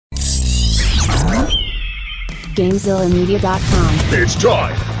GameZillaMedia.com. It's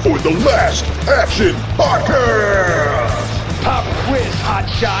time for the Last Action Podcast! Pop quiz,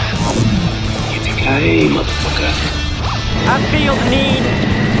 hotshot. Yippee-ki-yay, motherfucker. I feel the need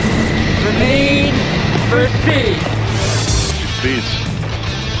for speed. Speeds,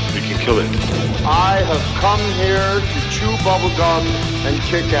 we can kill it. I have come here to chew bubblegum and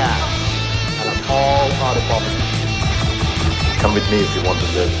kick ass. And I'm all out of bubblegum. Come with me if you want to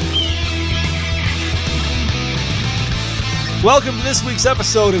live. Welcome to this week's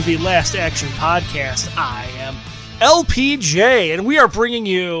episode of the Last Action Podcast. I am LPJ, and we are bringing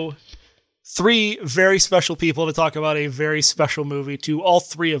you three very special people to talk about a very special movie to all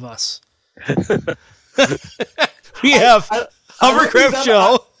three of us. We have Hovercraft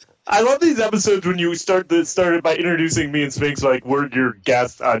Joe. I love these episodes when you started by introducing me and Sphinx like we're your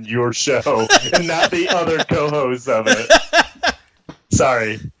guest on your show and not the other co-hosts of it.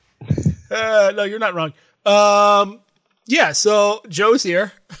 Sorry. No, you're not wrong. Yeah, so Joe's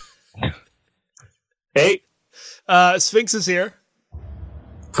here. Hey. Sphinx is here.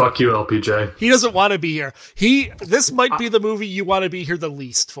 Fuck you, LPJ. He doesn't want to be here. This might be the movie you want to be here the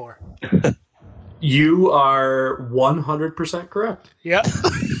least for. You are 100% correct. Yeah.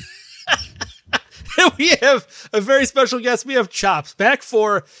 We have a very special guest. We have Chops back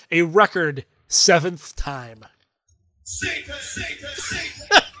for a record 7th time.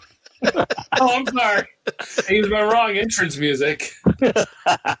 Oh, I'm sorry. I used my wrong entrance music. That's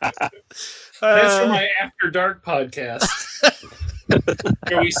for my After Dark podcast.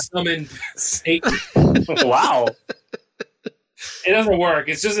 Where we summon Satan. Wow. It doesn't work.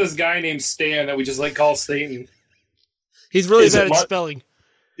 It's just this guy named Stan that we just call Satan. He's really bad at spelling.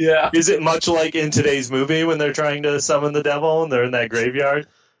 Yeah. Is it much like in today's movie when they're trying to summon the devil and they're in that graveyard?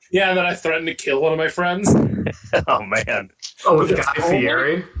 Yeah, and then I threatened to kill one of my friends. Oh, man. Oh, with Guy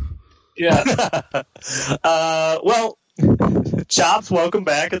Fieri? Yeah. Well, Chops, welcome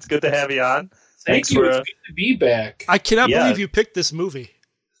back. It's good to have you on. Thank you. It's good to be back. I cannot believe you picked this movie.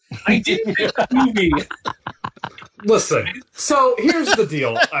 I didn't pick the movie. Listen, so here's the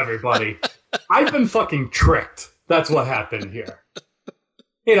deal, everybody. I've been fucking tricked. That's what happened here.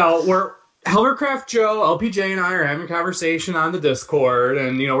 You know, we're Hovercraft Joe, LPJ, and I are having a conversation on the Discord,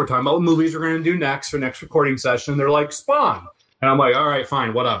 and, you know, we're talking about what movies we're going to do next for next recording session. They're like, Spawn. And I'm like, all right,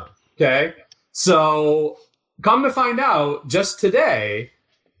 fine, whatever. Okay? So, come to find out, just today,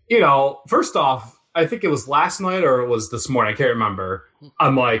 you know, first off, I think it was last night or it was this morning, I can't remember.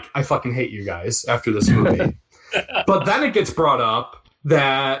 I'm like, I fucking hate you guys after this movie. But then it gets brought up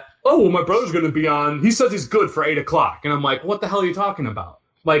that, oh, well, my brother's going to be on. He says he's good for 8 o'clock. And I'm like, what the hell are you talking about?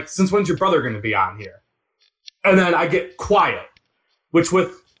 Like, since when's your brother going to be on here? And then I get quiet, with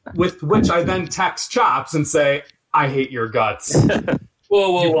which I then text Chops and say, I hate your guts.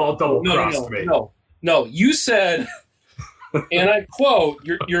 Whoa. You all double-crossed me. No, you said, and I quote,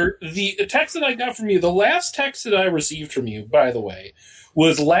 the text that I got from you, the last text that I received from you, by the way,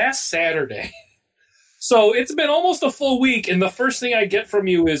 was last Saturday. So it's been almost a full week, and the first thing I get from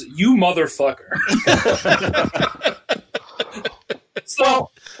you is, you motherfucker. So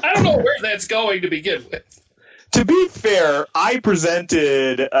I don't know where that's going to begin with. To be fair, I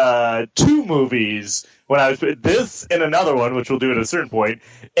presented 2 movies when I was this and another one, which we'll do at a certain point.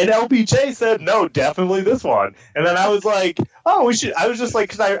 And LPJ said, no, definitely this one. And then I was like, oh, we should. I was just like,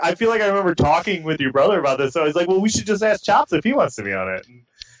 because I feel like I remember talking with your brother about this. So I was like, well, we should just ask Chops if he wants to be on it.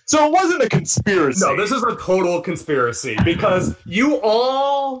 So it wasn't a conspiracy. No, this is a total conspiracy because you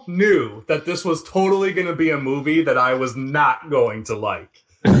all knew that this was totally going to be a movie that I was not going to like.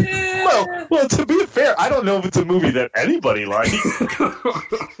 Well, to be fair, I don't know if it's a movie that anybody likes.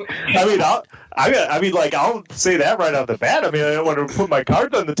 I'll say that right off the bat. I mean, I don't want to put my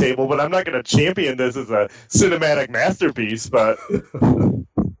cards on the table, but I'm not going to champion this as a cinematic masterpiece. But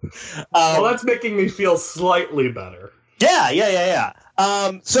well, that's making me feel slightly better. Yeah.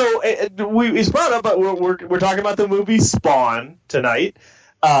 So it's brought up, but we're talking about the movie Spawn tonight.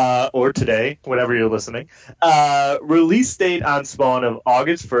 Or today, whenever you're listening. Release date on Spawn of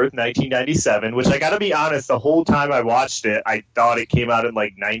August 1st, 1997, which I gotta be honest, the whole time I watched it, I thought it came out in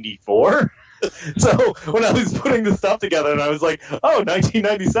like 94. So when I was putting the stuff together, and I was like, oh,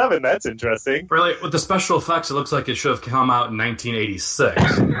 1997, that's interesting. Really, with the special effects, it looks like it should have come out in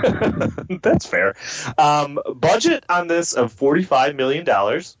 1986. That's fair. Budget on this of $45 million.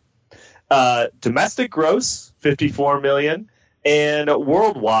 Domestic gross, $54 million. And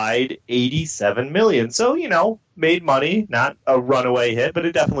worldwide, $87 million. So, you know, made money. Not a runaway hit, but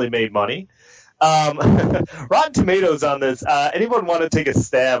it definitely made money. Rotten Tomatoes on this. Anyone want to take a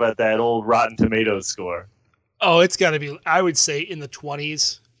stab at that old Rotten Tomatoes score? Oh, it's got to be, I would say, in the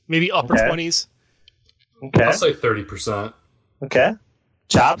 20s, maybe upper 20s. Okay. I'll say 30%. Okay.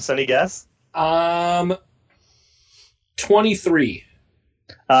 Chops, any guess? 23.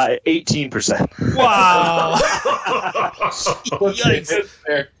 18%. Wow. Let's see.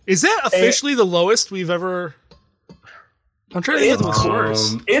 There. Is that officially the lowest we've ever... I'm trying to think of what's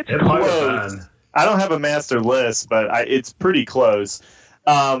worse. It's It might have close. been. I don't have a master list, but it's pretty close.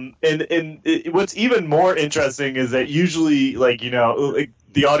 What's even more interesting is that usually, like, you know, like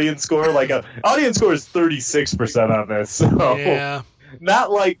the audience score, audience score is 36% on this. So Yeah.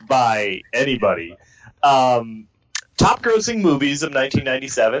 not liked by anybody. Top grossing movies of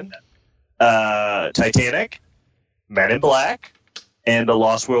 1997: Titanic, Men in Black, and The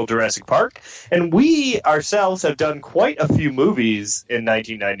Lost World: Jurassic Park. And we ourselves have done quite a few movies in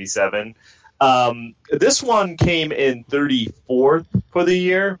 1997. This one came in 34th for the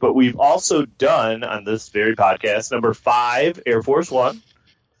year, but we've also done on this very podcast number 5, Air Force One,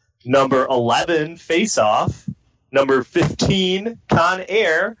 number 11, Face Off, number 15, Con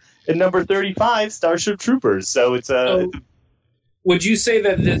Air, and number 35, Starship Troopers. So it's a... Would you say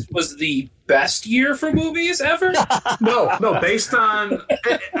that this was the best year for movies ever? No. Based on,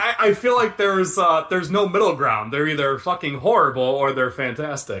 I feel like there's no middle ground. They're either fucking horrible or they're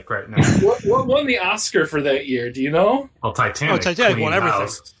fantastic right now. What won the Oscar for that year? Do you know? Well, Titanic. Oh, Titanic won clean everything.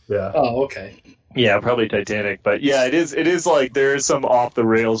 house. Yeah. Oh, okay. Yeah, probably Titanic. But yeah, it is like there's some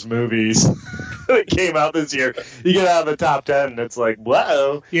off-the-rails movies that came out this year. You get out of the top 10, and it's like,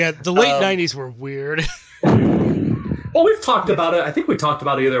 whoa. Yeah, the late 90s were weird. Well, we've talked about it. I think we talked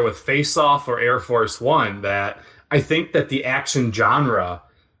about it either with Face Off or Air Force One, that I think that the action genre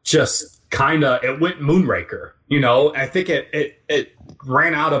just kind of, it went Moonraker. You know, I think it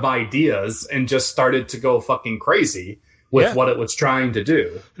ran out of ideas and just started to go fucking crazy with what it was trying to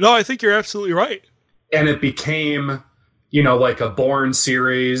do. No, I think you're absolutely right. And it became, you know, like a Bourne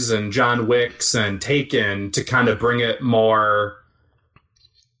series and John Wick's and Taken to kind of bring it more,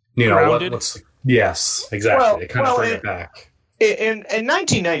 you know, Grounded? what's... Yes, exactly. It kind of bring it back. In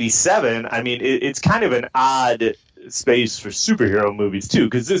 1997, I mean, it's kind of an odd space for superhero movies, too,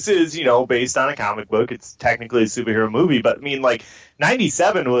 because this is, you know, based on a comic book. It's technically a superhero movie, but I mean, like,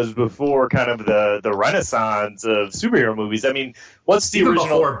 97 was before kind of the renaissance of superhero movies. I mean, what's the Even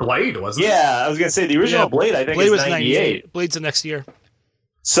original? before Blade, wasn't it? Yeah, I was going to say, the original Blade, I think, Blade is was 98. Blade's the next year.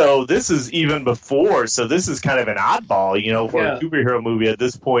 So this is even before, so this is kind of an oddball, you know, for Yeah. a superhero movie at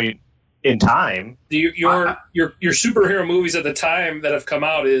this point in time. Your superhero movies at the time that have come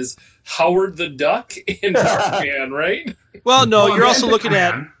out is Howard the Duck and Darkman, right? Well, no, Well, you're and also looking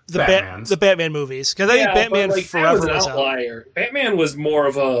at Batman's. the Batman movies. Because I think Batman but, like, Forever that was was an out. outlier. Batman was more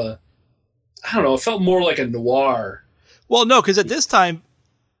of a, I don't know, it felt more like a noir. Well, no, because at this time,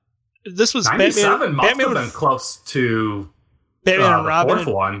 this was 97 Batman. must Batman have been with close to Batman and the Robin. fourth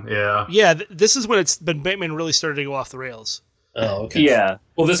one. Yeah. Yeah, this is when Batman really started to go off the rails. Oh, okay. Yeah.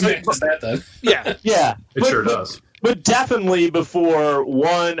 Well, this matches that then. Yeah. Yeah. It sure does. But definitely before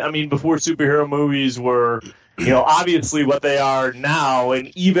superhero movies were, you know, obviously what they are now,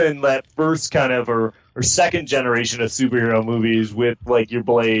 and even that first kind of or second generation of superhero movies with like your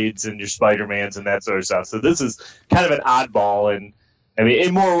Blades and your Spider-Mans and that sort of stuff. So this is kind of an oddball, and I mean,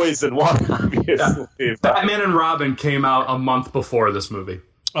 in more ways than one, obviously. Yeah. Batman and Robin came out a month before this movie.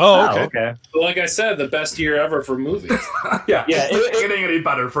 Oh, okay. Okay. But like I said, the best year ever for movies. Yeah, Yeah, it's not getting any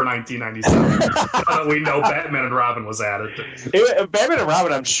better for 1997. We know Batman and Robin was added. Batman and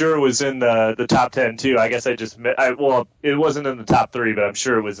Robin, I'm sure, was in the top 10 too. I guess it wasn't in the top 3, but I'm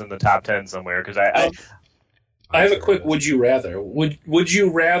sure it was in the top 10 somewhere. Because I have a quick would you rather. Would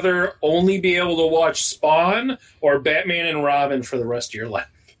you rather only be able to watch Spawn or Batman and Robin for the rest of your life?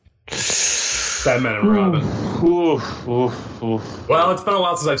 Batman and Robin. Oof. Well, it's been a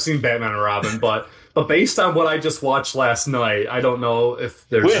while since I've seen Batman and Robin, but based on what I just watched last night, I don't know if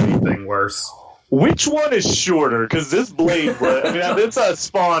there's anything worse. Which one is shorter? Because this Blade, this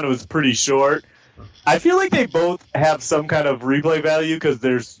Spawn was pretty short. I feel like they both have some kind of replay value because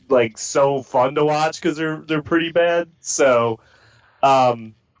they're like so fun to watch because they're pretty bad. So,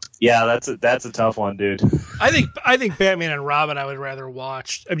 yeah, that's a tough one, dude. I think Batman and Robin I would rather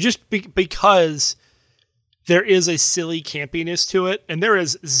watch. Just because there is a silly campiness to it, and there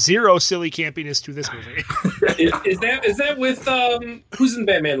is zero silly campiness to this movie. is that with who's in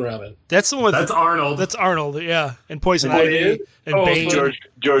Batman and Robin? That's the one with That's Arnold. That's Arnold, yeah, and Poison Oh, it Ivy is? and Oh, Bane. George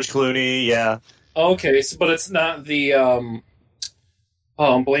Clooney, yeah. Okay, but it's not the I'm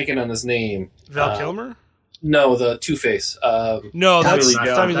blanking on his name. Val Kilmer. No, the Two-Face. No, that's Tommy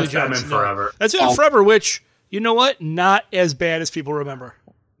Lee Tommy Lee That's Jones. Batman No. Forever. That's Batman Forever, which, you know what? Not as bad as people remember.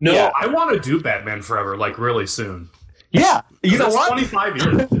 No, Yeah. I want to do Batman Forever, like, really soon. Yeah, you know That's what? 25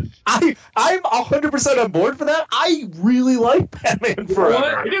 years. I'm 100% on board for that. I really like Batman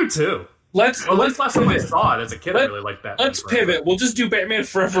Forever. I do too. Let's last time I saw it as a kid, I really liked Batman. Let's pivot. We'll just do Batman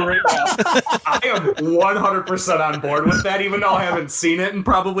Forever right now. I am 100% on board with that, even though I haven't seen it in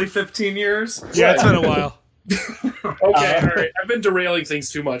probably 15 years. Yeah, it's been a while. Okay, all right. I've been derailing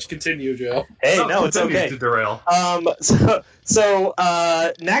things too much. Continue, Joe. Hey, no, it's continue okay. to derail.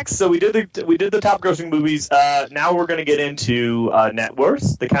 Next, we did the top grossing movies. Now we're going to get into net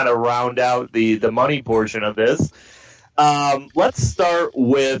worth to kind of round out the money portion of this. Let's start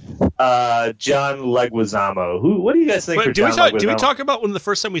with John Leguizamo. What do you guys think? Wait, for John Leguizamo? Did we talk about when the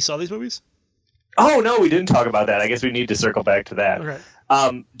first time we saw these movies? Oh no, we didn't talk about that. I guess we need to circle back to that. Okay.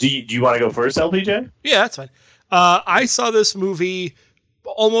 Do you want to go first, LPJ? Yeah, that's fine. I saw this movie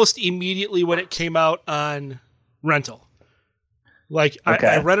almost immediately when it came out on rental. Like, Okay.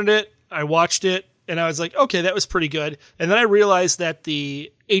 I rented it, I watched it, and I was like, okay, that was pretty good. And then I realized that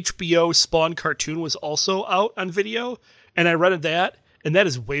the HBO Spawn cartoon was also out on video, and I rented that, and that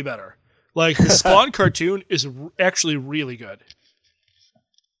is way better. Like, the Spawn cartoon is actually really good.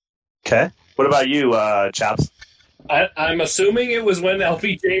 Okay. What about you, Chops? I'm assuming it was when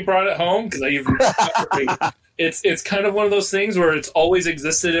LPJ brought it home because it's kind of one of those things where it's always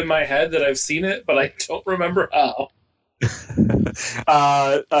existed in my head that I've seen it, but I don't remember how.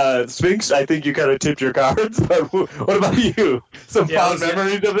 Sphinx, I think you kind of tipped your cards, but what about you? Some fond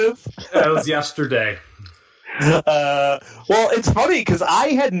memories of this? That was yesterday. Well, it's funny because I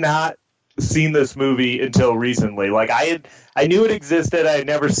had not seen this movie until recently. Like I knew it existed. I had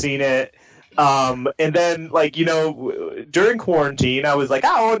never seen it. And then, like, you know, during quarantine, I was like,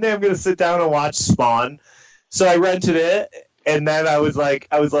 oh, one day I'm going to sit down and watch Spawn. So I rented it. And then I was like,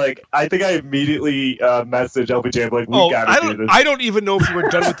 I think I immediately messaged LPJ. I'm like, we got to do this. I don't even know if you were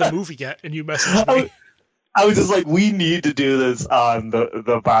done with the movie yet, and you messaged me. I was just like, we need to do this on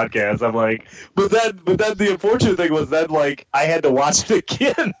the podcast. I'm like, but then the unfortunate thing was then, like, I had to watch it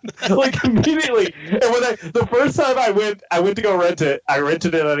again, like, immediately. And when the first time I went to go rent it, I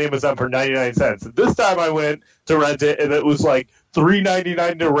rented it on Amazon for 99 cents. This time I went to rent it, and it was like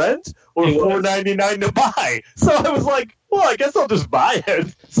 $3.99 to rent or $4.99 to buy. So I was like, well, I guess I'll just buy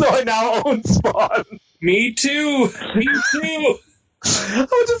it. So I now own Spawn. Me too. I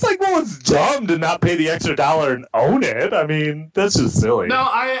was just like, well, it's dumb to not pay the extra $1 and own it. I mean, that's just silly. No,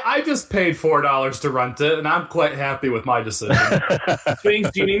 I just paid $4 to rent it, and I'm quite happy with my decision. Sphinx,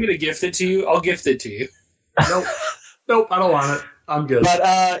 do you need me to gift it to you? I'll gift it to you. Nope, I don't want it. I'm good.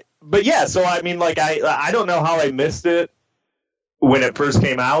 But yeah, so I mean, like, I don't know how I missed it when it first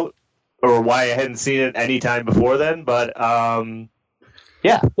came out, or why I hadn't seen it any time before then. But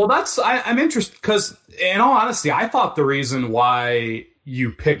yeah. Well, I'm interested because, in all honesty, I thought the reason why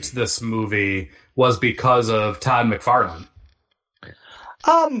you picked this movie was because of Todd McFarlane.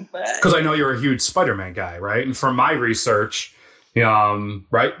 Because I know you're a huge Spider-Man guy, right? And from my research,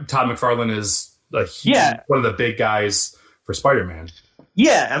 right, Todd McFarlane is one of the big guys for Spider-Man.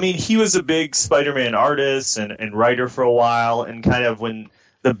 Yeah, I mean, he was a big Spider-Man artist and writer for a while, and kind of when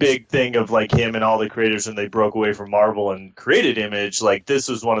the big thing of, like, him and all the creators when they broke away from Marvel and created Image, like, this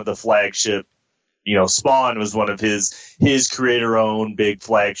was one of the flagship, Spawn was one of his creator-owned big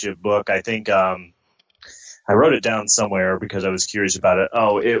flagship book. I think I wrote it down somewhere because I was curious about it.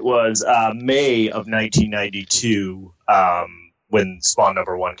 Oh, it was May of 1992 when Spawn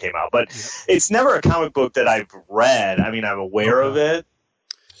 #1 came out. But it's never a comic book that I've read. I mean, I'm aware of it,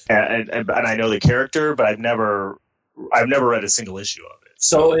 and I know the character, but I've never read a single issue of it.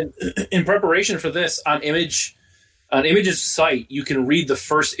 So in preparation for this, on Image's site, you can read the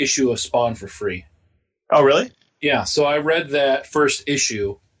first issue of Spawn for free. Oh, really? Yeah, so I read that first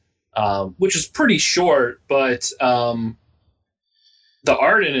issue, which is pretty short, but the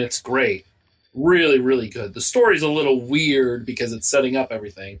art in it's great. Really, really good. The story's a little weird because it's setting up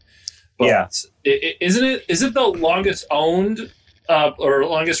everything. But yeah. Is it the longest owned or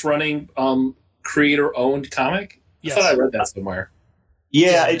longest running creator owned comic? Yes. I thought I read that somewhere.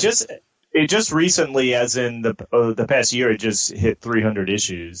 Yeah, it just recently, as in the past year, it just hit 300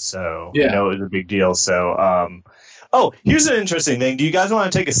 issues. So it was a big deal. So, here's an interesting thing. Do you guys want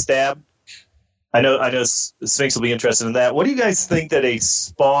to take a stab? I know Sphinx will be interested in that. What do you guys think that a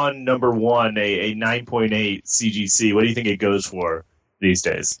Spawn #1, a 9.8 CGC, what do you think it goes for these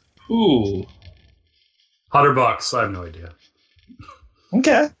days? Ooh, $100. I have no idea.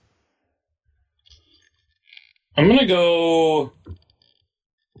 Okay, I'm gonna go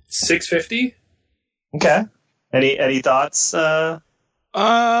 $650. Okay. Any thoughts?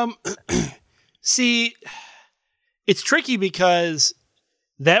 See, it's tricky because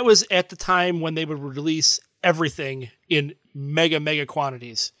that was at the time when they would release everything in mega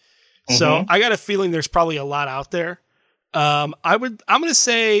quantities. So I got a feeling there's probably a lot out there. I'm going to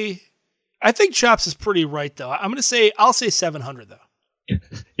say, I think Chops is pretty right though. I'll say 700 though.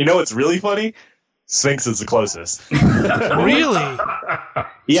 You know what's really funny? Sphinx is the closest. Really?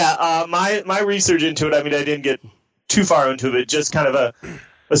 Yeah. My research into it. I mean, I didn't get too far into it. Just kind of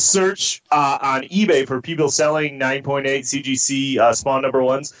a search on eBay for people selling 9.8 CGC Spawn number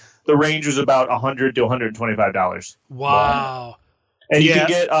ones. The range was about $100 to $125. Wow. And you can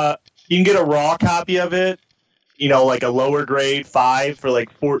get a raw copy of it, like a lower grade 5 for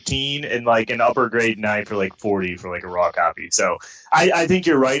like 14 and like an upper grade 9 for like 40 for like a raw copy. So I think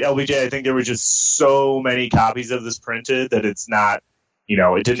you're right, LBJ. I think there were just so many copies of this printed that it's not,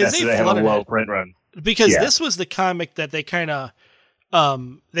 it didn't necessarily have a low print run. Because this was the comic that they kind of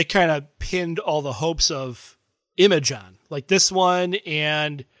pinned all the hopes of Image on, like this one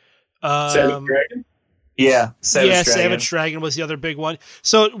and Savage Dragon? Yeah, Savage Dragon was the other big one.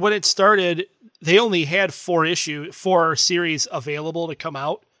 So when it started, they only had 4 series available to come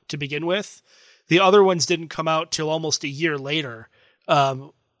out to begin with. The other ones didn't come out till almost a year later.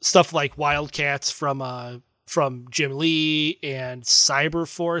 Stuff like Wildcats from Jim Lee and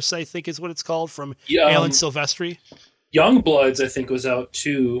Cyberforce, I think is what it's called, from Alan Silvestri. Youngbloods, I think, was out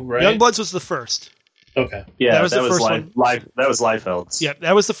too, right? Youngbloods was the first. Okay. Yeah, that was the first one. That was Liefeld's. Yeah,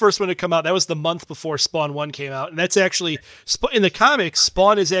 that was the first one to come out. That was the month before Spawn 1 came out. And that's actually, in the comics,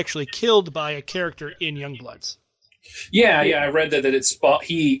 Spawn is actually killed by a character in Youngbloods. Yeah, I read that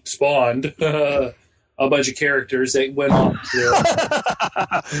he spawned a bunch of characters that went on.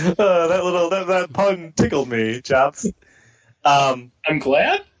 That pun tickled me, Chops. I'm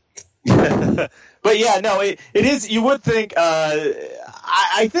glad. But yeah, no, it is. You would think.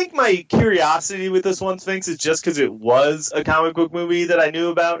 I think my curiosity with this one, Sphinx, is just because it was a comic book movie that I knew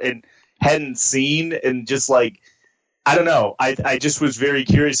about and hadn't seen, and just like, I don't know. I just was very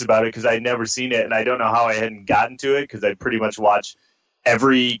curious about it because I'd never seen it, and I don't know how I hadn't gotten to it because I pretty much watch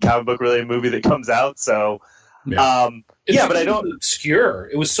every comic book related movie that comes out. So, but I don't. Obscure.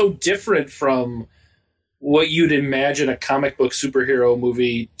 It was so different from what you'd imagine a comic book superhero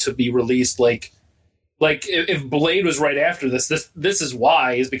movie to be released. Like if Blade was right after this is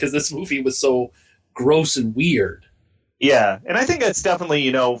why, is because this movie was so gross and weird. Yeah, and I think that's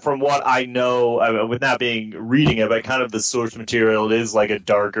definitely, from what I know, with not reading it, but kind of the source material, it is like a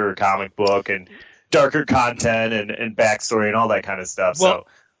darker comic book and darker content and backstory and all that kind of stuff. Well,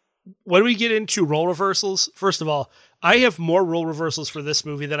 when we get into role reversals, first of all, I have more role reversals for this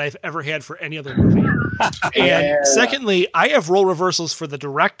movie than I've ever had for any other movie. And secondly, I have role reversals for the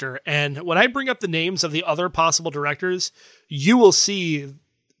director. And when I bring up the names of the other possible directors, you will see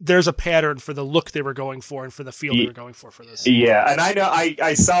there's a pattern for the look they were going for and for the feel they were going for this. Yeah, and I know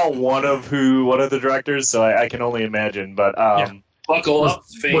I saw one of the directors, so I can only imagine. But buckle up.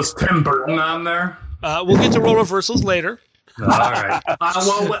 Was Tim Burton on there? We'll get to role reversals later. All right.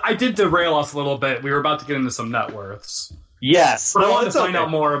 Well, I did derail us a little bit. We were about to get into some net worths. Yes, but I wanted to find out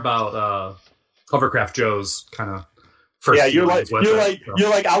more about Hovercraft Joe's kind of first. Yeah, you're like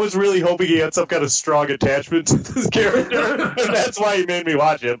I was really hoping he had some kind of strong attachment to this character, and that's why he made me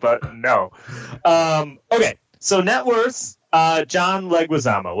watch it. But no. Okay, so net worths. John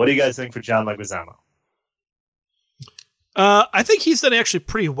Leguizamo. What do you guys think for John Leguizamo? I think he's done actually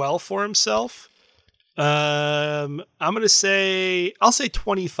pretty well for himself. I'm going to say, I'll say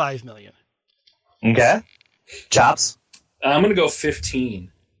 25 million. Okay. Chops? I'm going to go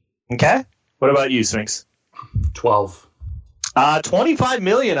 15. Okay. What about you, Sphinx? 12. 25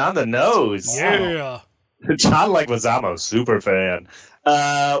 million on the nose. Yeah. John Leguizamo, super fan.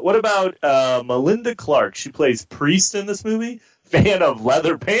 What about Melinda Clarke? She plays Priest in this movie. Fan of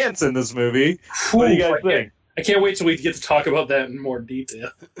leather pants in this movie. What do you guys think? I can't wait till we get to talk about that in more detail.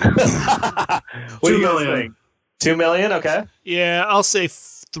 What do you guys think? 2 million? Okay. Yeah, I'll say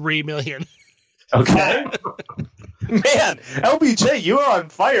 3 million. Okay. Man, LBJ, you are on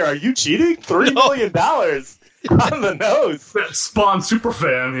fire. Are you cheating? $3 million on the nose. Spawn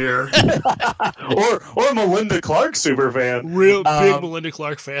superfan here. or Melinda Clarke superfan. Real big Melinda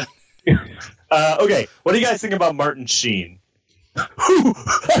Clarke fan. Okay, what do you guys think about Martin Sheen? I'm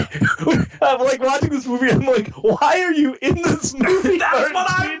like watching this movie. I'm like, why are you in this movie? That's what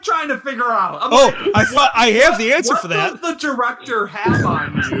I'm trying to figure out. I have the answer for that. What does the director have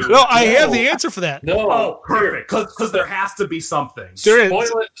on you? No, I have the answer for that. No, oh, perfect. Because there has to be something.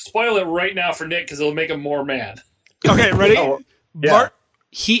 Spoil it right now for Nick because it'll make him more mad. Okay, ready? Yeah.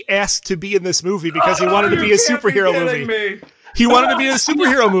 He asked to be in this movie because he wanted to be a superhero movie. He wanted to be in a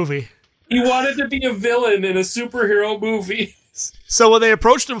superhero movie. He wanted to be a villain in a superhero movie. So when they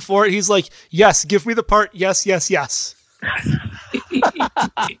approached him for it, he's like, yes, give me the part. Yes, yes, yes.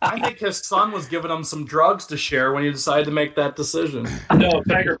 I think his son was giving him some drugs to share when he decided to make that decision. No,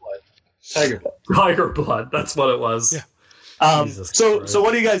 Tiger Blood. Tiger Blood. Tiger Blood. That's what it was. Yeah. So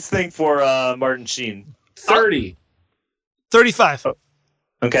what do you guys think for Martin Sheen? 30. 35.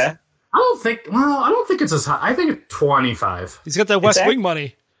 Okay. I don't think it's as high. I think it's 25. He's got that West Wing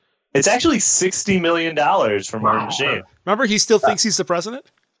money. It's actually $60 million for Martin Sheen. Remember, he still thinks he's the president?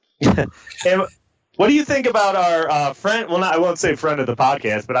 And what do you think about our friend? Well, I won't say friend of the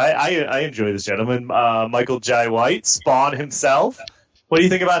podcast, but I enjoy this gentleman, Michael Jai White, Spawn himself. What do you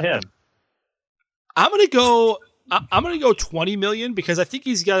think about him? I'm gonna go 20 million because I think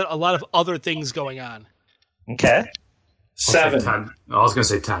he's got a lot of other things going on. Okay. 7. I was going to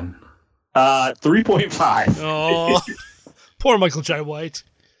say 10. 3.5. Oh, poor Michael Jai White.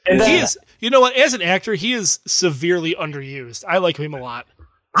 And He is. You know what? As an actor, he is severely underused. I like him a lot.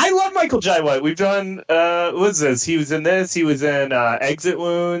 I love Michael Jai White. We've done what's this? He was in this. He was in Exit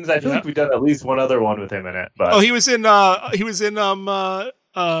Wounds. I feel like we've done at least one other one with him in it. But he was in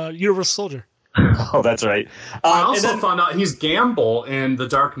Universal Soldier. oh, that's right. I also found out he's Gamble in The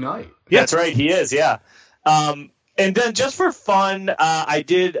Dark Knight. Yeah, that's right. He is. Yeah. And then just for fun, I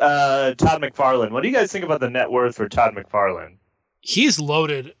did Todd McFarlane. What do you guys think about the net worth for Todd McFarlane? He's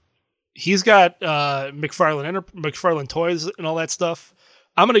loaded. He's got McFarlane Toys and all that stuff.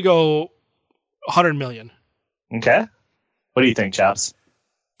 I'm going to go 100 million. Okay. What do you think, Chops?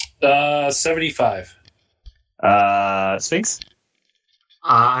 75. Sphinx?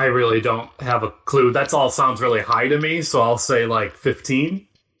 I really don't have a clue. That all sounds really high to me, so I'll say like 15.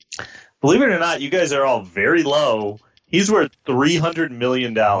 Believe it or not, you guys are all very low. He's worth $300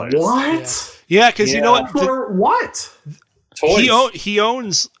 million. What? Yeah, because you know what? For what? Toys. He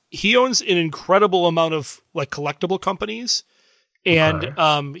owns an incredible amount of like collectible companies, and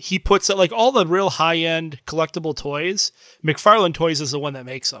he puts like all the real high end collectible toys. McFarlane Toys is the one that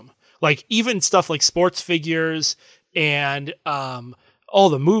makes them. Like even stuff like sports figures and all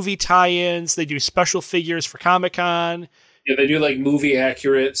the movie tie-ins. They do special figures for Comic-Con. Yeah, they do like movie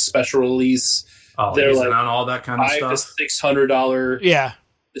accurate special release. Oh, they're like on all that kind of $500 stuff. to $600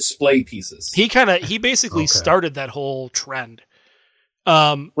 display pieces. He basically started that whole trend.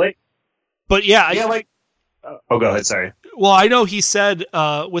 But go ahead. Sorry. Well, I know he said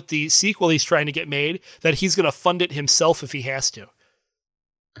with the sequel he's trying to get made that he's going to fund it himself if he has to.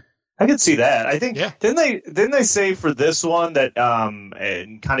 I could see that. I think didn't they say for this one that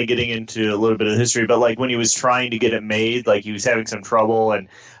and kind of getting into a little bit of history, but like when he was trying to get it made, like he was having some trouble, and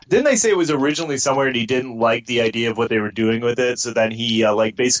didn't they say it was originally somewhere and he didn't like the idea of what they were doing with it, so then he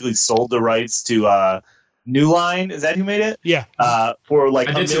like basically sold the rights to New Line. Is that who made it? Yeah. For like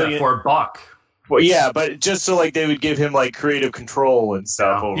I did see that for $1. Well, yeah, but just so like they would give him like creative control and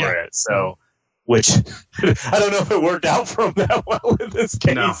stuff over it. So. Which I don't know if it worked out for him that well in this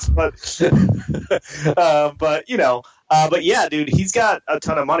case, but yeah, dude, he's got a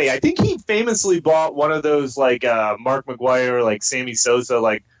ton of money. I think he famously bought one of those like Mark McGwire, like Sammy Sosa,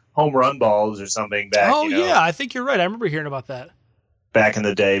 like home run balls or something back. Yeah, I think you're right. I remember hearing about that back in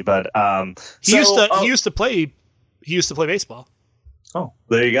the day. But he used to play baseball. Oh,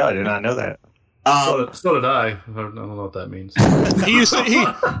 there you go. I did not know that. So did I. I don't know what that means. He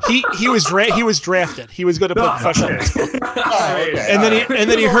was drafted. He was going to play professional. And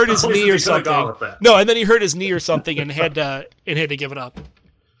then he hurt his knee or something. No, and then he hurt his knee or something and had to give it up.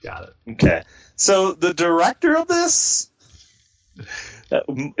 Got it. Okay. So the director of this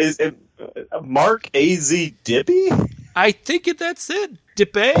is Mark A.Z. Dippy? I think that's it.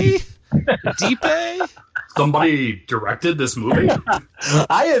 Dippe? Somebody directed this movie?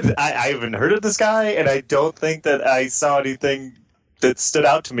 I haven't heard of this guy, and I don't think that I saw anything that stood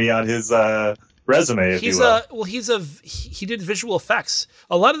out to me on his resume. He did visual effects.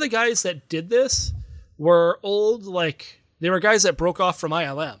 A lot of the guys that did this were old, like they were guys that broke off from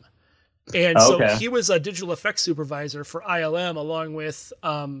ILM, and so he was a digital effects supervisor for ILM, along with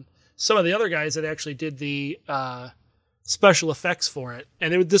some of the other guys that actually did the special effects for it,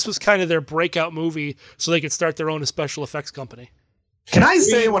 and this was kind of their breakout movie, so they could start their own special effects company. Can I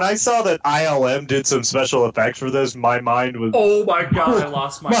say, when I saw that ILM did some special effects for this, my mind was... Oh my god, I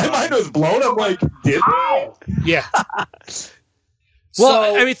lost my mind was blown. I'm like, did they? Yeah.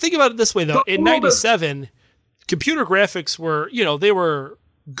 Well, I mean, think about it this way, though. In 97, computer graphics were, they were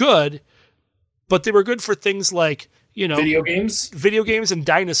good, but they were good for things like, video games and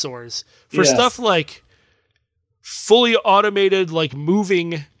dinosaurs. For stuff like fully automated, like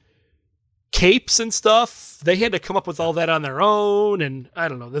moving capes and stuff, they had to come up with all that on their own. And I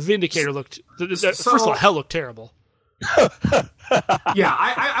don't know, the Vindicator looked, first of all, hell looked terrible. Yeah,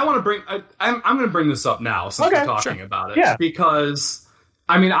 I want to bring. I'm going to bring this up now since we're talking about it. Yeah. Because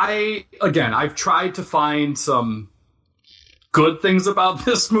I mean, I've tried to find some good things about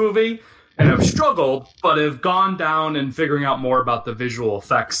this movie, and have struggled, but have gone down and figuring out more about the visual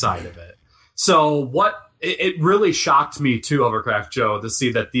effects side of it. So it really shocked me too, Hovercraft Joe, to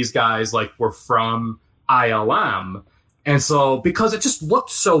see that these guys like were from ILM. And so, because it just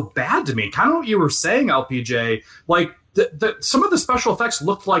looked so bad to me, kind of what you were saying, LPJ, like some of the special effects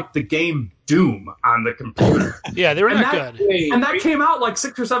looked like the game Doom on the computer. Yeah, they were not good. And that came out like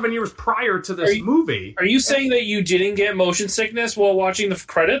 6 or 7 years prior to this movie. Are you saying that you didn't get motion sickness while watching the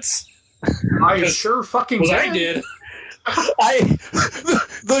credits? I sure fucking did. I did.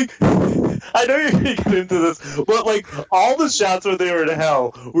 I know you're gonna get into this, but like all the shots where they were in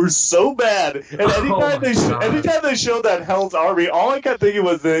hell were so bad, and anytime they showed that Hell's Army, all I kept thinking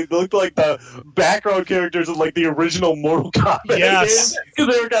was they looked like the background characters of like the original Mortal Kombat yes. game,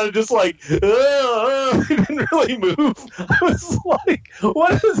 because they were kind of just like, they didn't really move. I was like,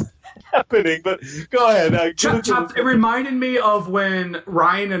 what is happening? But go ahead. It reminded me of when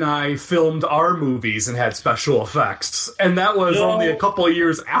Ryan and I filmed our movies and had special effects, and that was only a couple of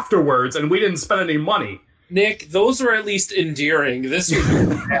years afterwards, and we didn't spend any money. Nick, those were at least endearing. This was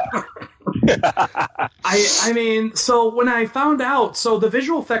I mean, so when I found out, so the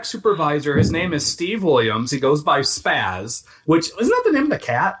visual effects supervisor, his name is Steve Williams. He goes by Spaz, which isn't that the name of the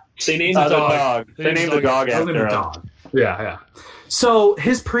cat? They named the dog. They named the dog after him. Yeah. So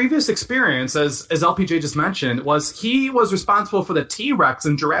his previous experience, as LPJ just mentioned, was he was responsible for the T-Rex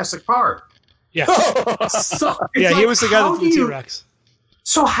in Jurassic Park. Yeah. He was the guy that did the T-Rex.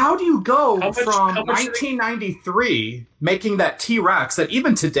 So how do you go from 1993 making that T-Rex that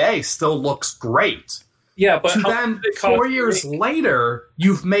even today still looks great? Yeah, but to then 4 years later,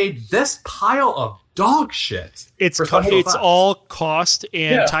 you've made this pile of dog shit. It's all cost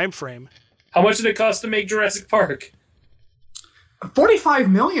and time frame. How much did it cost to make Jurassic Park? $45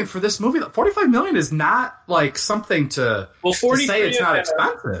 million for this movie. $45 million is not like something to say it's not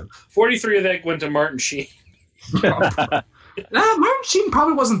expensive. 43 of that went to Martin Sheen. Martin Sheen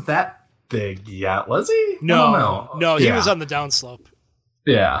probably wasn't that big yet, was he? No, he was on the downslope.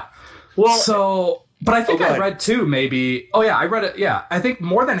 Yeah. Well, but I think I read too, maybe. Oh yeah, I read it. Yeah, I think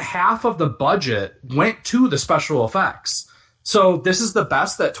more than half of the budget went to the special effects. So this is the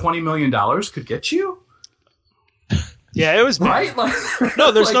best that $20 million could get you. Yeah, it was bad. Right?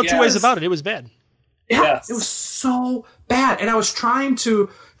 No, there's no two ways about it. It was bad. Yeah, It was so bad. And I was trying to,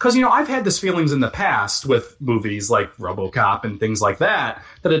 because, I've had this feelings in the past with movies like RoboCop and things like that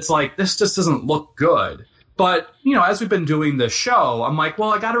it's like, this just doesn't look good. But, as we've been doing this show, I'm like,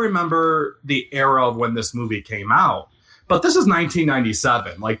 well, I got to remember the era of when this movie came out. But this is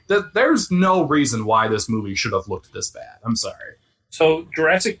 1997. Like, there's no reason why this movie should have looked this bad. I'm sorry. So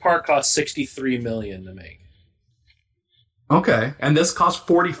Jurassic Park cost $63 million to make. Okay, and this cost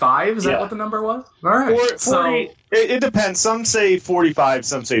 45. Is that what the number was? All right, 40, it depends. Some say 45,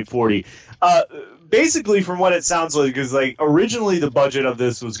 some say 40. Basically, from what it sounds like, is like originally the budget of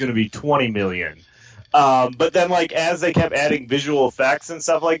this was going to be $20 million. But then, like, as they kept adding visual effects and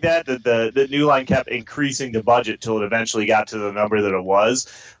stuff like that, the New Line kept increasing the budget till it eventually got to the number that it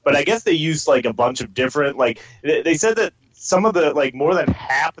was. But I guess they used like a bunch of different, like, they said that some of the, like, more than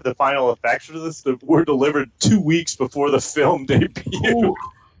half of the final effects for this were delivered 2 weeks before the film debuted.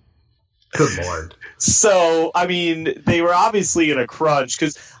 Good Lord. So, I mean, they were obviously in a crunch,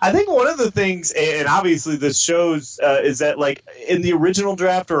 because I think one of the things, and obviously this shows, is that, like, in the original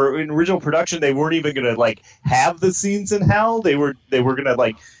draft or in original production, they weren't even going to, like, have the scenes in hell. They were going to,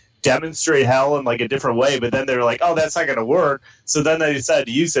 like, demonstrate hell in, like, a different way, but then they were like, oh, that's not going to work. So then they decided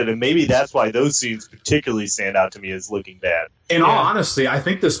to use it, and maybe that's why those scenes particularly stand out to me as looking bad. In all honesty, I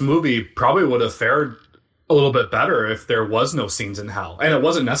think this movie probably would have fared a little bit better if there was no scenes in hell, and it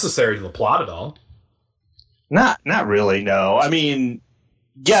wasn't necessary to the plot at all. Not really, no. I mean,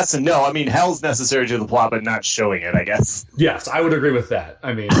 yes and no. I mean, hell's necessary to the plot, but not showing it, I guess. Yes, I would agree with that.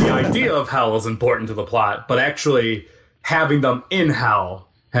 I mean, the idea of hell is important to the plot, but actually having them in hell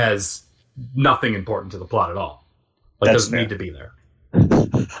has nothing important to the plot at all. Like, it doesn't need to be there.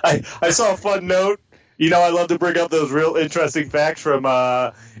 I saw a fun note. I love to bring up those real interesting facts from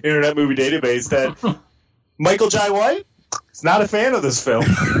Internet Movie Database that Michael Jai White is not a fan of this film.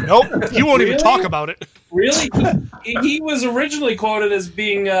 Nope, he won't even talk about it. Really? He was originally quoted as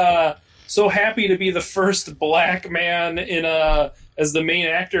being so happy to be the first black man as the main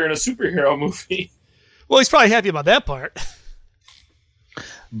actor in a superhero movie. Well, he's probably happy about that part.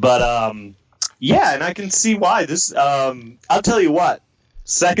 But, yeah, and I can see why. This, I'll tell you what,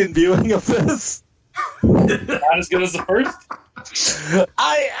 second viewing of this, Not as good as the first.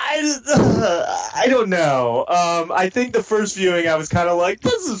 I don't know. I think the first viewing I was kind of like,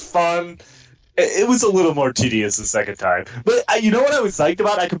 this is fun. It was a little more tedious the second time. But you know what I was psyched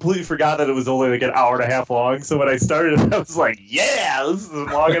about? I completely forgot that it was only like an hour and a half long. So when I started, I was like, yeah, this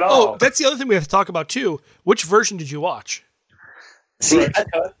isn't long at all. Oh, that's the other thing we have to talk about, too. Which version did you watch? See,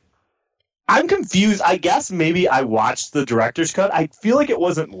 I'm confused. I guess maybe I watched the director's cut. I feel like it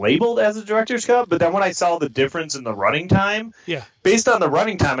wasn't labeled as a director's cut, but then when I saw the difference in the running time, based on the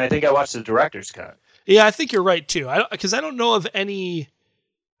running time, I think I watched the director's cut. Yeah, I think you're right, too. Because I don't know of any...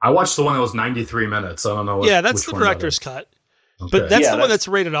 I watched the one that was 93 minutes. I don't know. That's the director's cut. Okay. But that's the one that's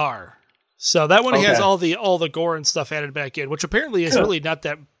rated R. So that one has all the gore and stuff added back in, which apparently is really not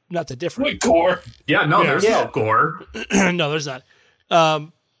that different. What gore? Yeah, no, there's no gore. No, there's not.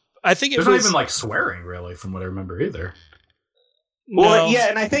 I think there's not even like swearing really, from what I remember either. Well, yeah,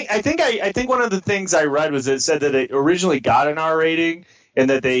 and I think one of the things I read was it said that it originally got an R rating and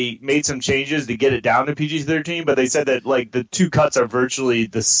that they made some changes to get it down to PG-13, but they said that like the two cuts are virtually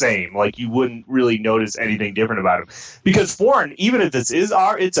the same. Like you wouldn't really notice anything different about them because foreign, even if this is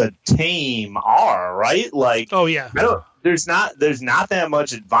R, it's a tame R, right? Like, oh yeah, there's not that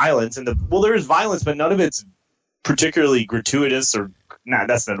much violence, and there is violence, but none of it's particularly gratuitous or. Nah,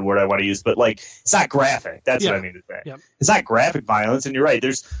 that's not the word I want to use, but like it's not graphic. That's what I mean to say. Yep. It's not graphic violence, and you're right.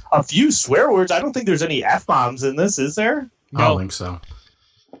 There's a few swear words. I don't think there's any F-bombs in this, is there? No. I don't think so.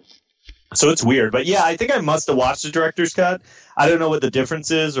 So it's weird, but yeah, I think I must have watched the director's cut. I don't know what the difference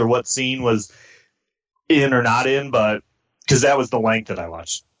is or what scene was in or not in, but because that was the length that I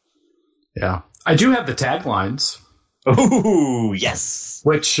watched. Yeah, I do have the taglines. Ooh, yes.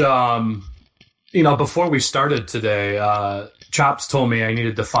 Which, before we started today, Chops told me I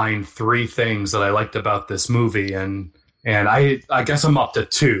needed to find 3 things that I liked about this movie, and I guess I'm up to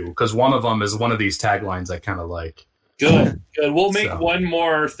 2 because one of them is one of these taglines I kind of like. Good. We'll make one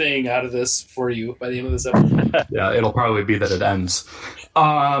more thing out of this for you by the end of this episode. Yeah, it'll probably be that it ends.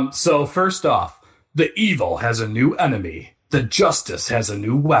 So first off, the evil has a new enemy, the justice has a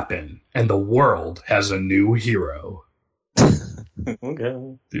new weapon, and the world has a new hero.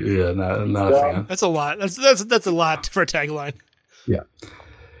 Okay. Yeah, not a fan. That's a lot. That's a lot for a tagline. Yeah.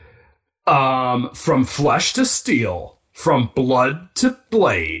 From flesh to steel, from blood to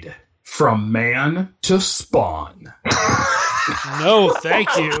blade, from man to spawn. No, thank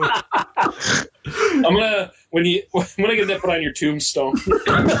you. I'm gonna get that put on your tombstone.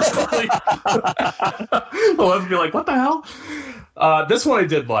 I'll have to be like, what the hell? This one I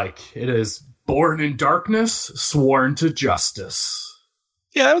did like. It is born in darkness, sworn to justice.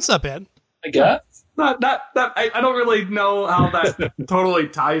 Yeah, that one's not bad. I guess. I don't really know how that totally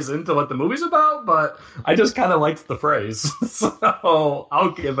ties into what the movie's about, but I just kind of liked the phrase, so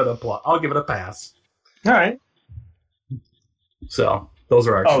I'll give it a pass. All right. So those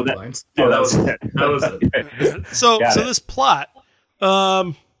are our lines. That was it. That was it. So this plot,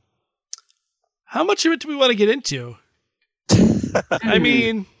 how much of it do we want to get into? I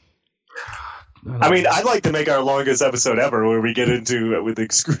mean, I'd like to make our longest episode ever, where we get into it with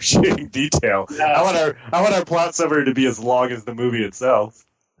excruciating detail. I want our plot summary to be as long as the movie itself.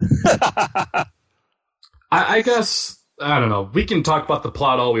 I guess I don't know. We can talk about the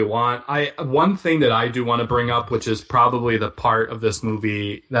plot all we want. One thing that I do want to bring up, which is probably the part of this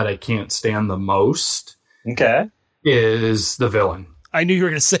movie that I can't stand the most, is the villain. I knew you were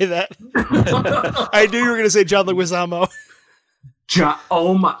going to say that. I knew you were going to say John Leguizamo.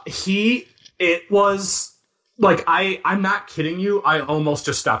 It was like I'm not kidding you. I almost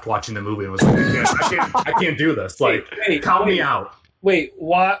just stopped watching the movie and was like, I can't do this. Like, count me out. Wait,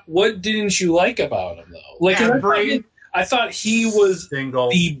 what didn't you like about him though? Like, I thought he was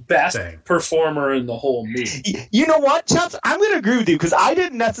the best performer in the whole movie. You know what, Chops? I'm going to agree with you because I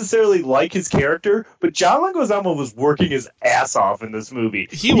didn't necessarily like his character, but John Leguizamo was working his ass off in this movie.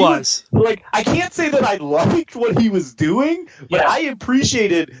 He was. Like, I can't say that I liked what he was doing, but I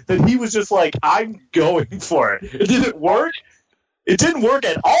appreciated that he was just like, I'm going for it. It didn't work. It didn't work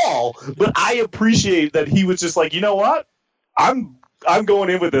at all, but I appreciate that he was just like, you know what? I'm going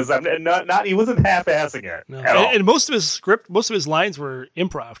in with this. I'm not. He wasn't half-assing it. No. And most of his lines were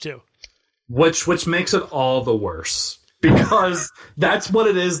improv too, which makes it all the worse because that's what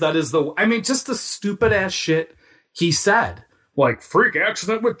it is. That is just the stupid ass shit he said. Like, freak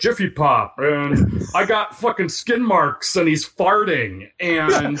accident with Jiffy Pop, and I got fucking skin marks, and he's farting,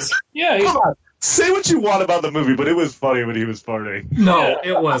 and come on. Say what you want about the movie, but it was funny when he was farting. No,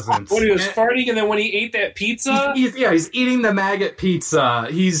 it wasn't. When he was farting, and then when he ate that pizza? He's eating the maggot pizza.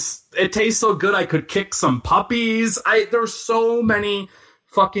 It tastes so good I could kick some puppies. There's so many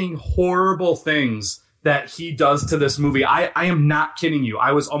fucking horrible things that he does to this movie, I am not kidding you.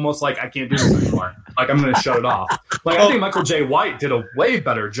 I was almost like, I can't do this anymore. Like, I'm going to shut it off. Like, I think Michael J. White did a way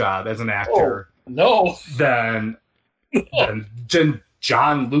better job as an actor than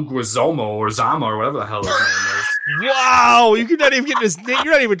John Leguizamo or Zama or whatever the hell his name is. Wow, you're not even getting his name.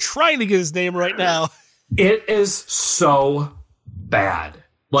 You're not even trying to get his name right now. It is so bad.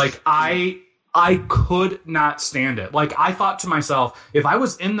 Like, I could not stand it. Like, I thought to myself, if I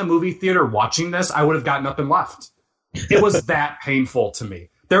was in the movie theater watching this, I would have got nothing left. It was that painful to me.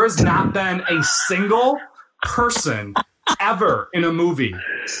 There has not been a single person ever in a movie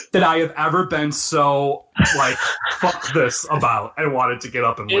that I have ever been so, like, fuck this about and wanted to get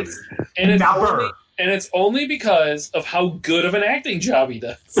up and leave. Never. It's only because of how good of an acting job he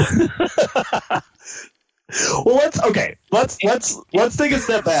does. Well, let's take a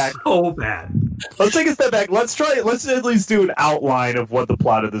step back. So bad. Let's take a step back. Let's at least do an outline of what the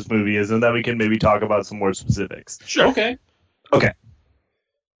plot of this movie is, and then we can maybe talk about some more specifics. Sure. Okay.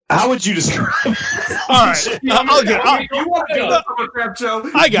 How would you describe it? All right. I'll get it. You want to do that from a crap show?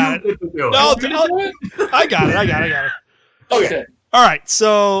 I got it. I got it. Okay. All right.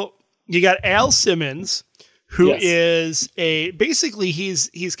 So you got Al Simmons, who is basically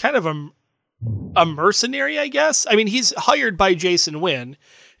he's kind of a mercenary, I guess. I mean, he's hired by Jason Wynn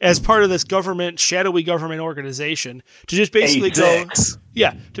as part of this shadowy government organization to just basically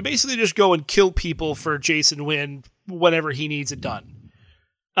just go and kill people for Jason Wynn whenever he needs it done.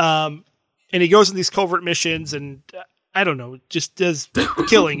 And he goes on these covert missions and I don't know, just does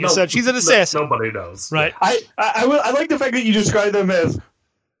killing. Such. He's an assassin. Nobody knows, right? I like the fact that you describe them as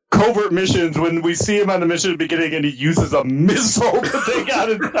covert missions when we see him on the mission at the beginning and he uses a missile to take out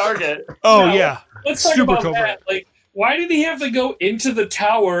his target. Let's talk about that. Like, why did he have to go into the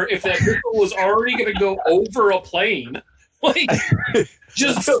tower if that missile was already going to go over a plane? Like,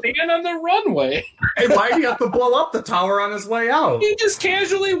 just stand on the runway. Hey, why do you have to blow up the tower on his way out? He just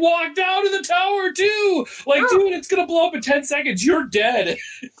casually walked out of the tower, too. Like, dude, it's going to blow up in 10 seconds. You're dead.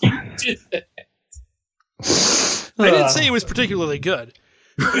 You did that. I didn't say it was particularly good.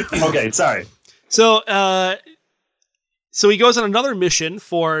 Okay, sorry. So he goes on another mission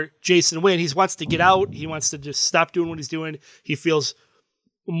for Jason Wynn. He wants to get out. He wants to just stop doing what he's doing. He feels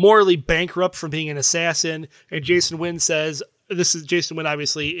morally bankrupt from being an assassin. And Jason Wynn says, Jason Wynn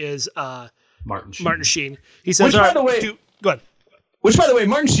obviously is Martin Sheen. He says, go ahead. Which, by the way,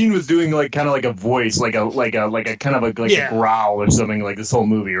 Martin Sheen was doing like kind of like a voice, like a kind of a growl or something like this whole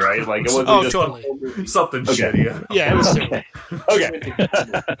movie, right? Like it wasn't totally something shitty. Yeah, it was terrible. Okay.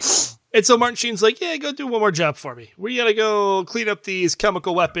 And so Martin Sheen's like, yeah, go do one more job for me. We gotta go clean up these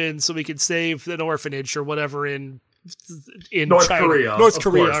chemical weapons so we can save an orphanage or whatever in North China. Korea, or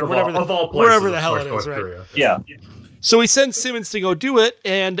whatever, wherever the hell it is, right? Korea. Yeah. So he sends Simmons to go do it,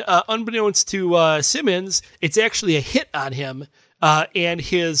 and unbeknownst to Simmons, it's actually a hit on him. And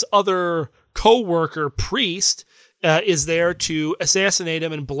his other co-worker, Priest, is there to assassinate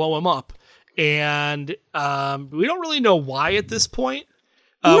him and blow him up. And we don't really know why at this point.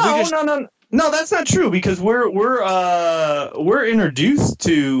 No, that's not true because we're introduced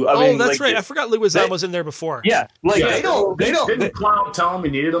to. That's right. I forgot Leguizamo was in there before. Yeah, they don't. Didn't Clown tell him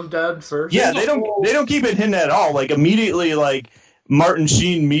he needed him dead first? Yeah, they don't keep it hidden at all. Like immediately, Martin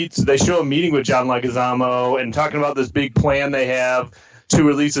Sheen they show him meeting with John Leguizamo and talking about this big plan they have to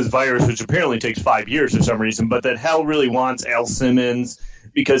release this virus, which apparently takes 5 years for some reason, but that Hell really wants Al Simmons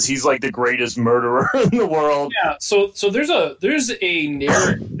because he's like the greatest murderer in the world. Yeah, so there's a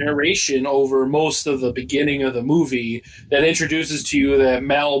narration over most of the beginning of the movie that introduces to you that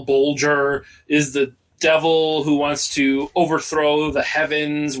Mal Bolger is the devil who wants to overthrow the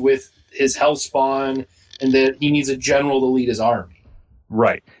heavens with his hellspawn, and that he needs a general to lead his army.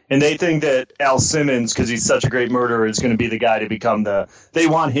 Right. And they think that Al Simmons, because he's such a great murderer, is going to be the guy to become they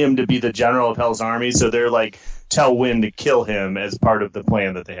want him to be the general of Hell's army, so they're like, tell Wynn to kill him as part of the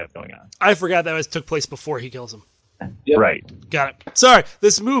plan that they have going on. I forgot that took place before he kills him. Yep. Right. Got it. Sorry,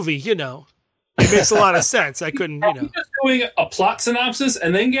 this movie, it makes a lot of sense. I couldn't, Are we just doing a plot synopsis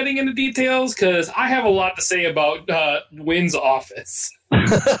and then getting into details? Because I have a lot to say about Wynn's office. You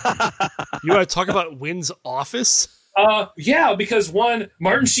want to talk about Wynn's office? Yeah, because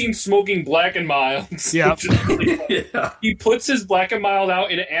Martin Sheen's smoking Black and Milds. Yeah. Yeah. He puts his Black and Mild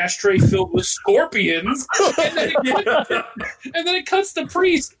out in an ashtray filled with scorpions, and then it cuts to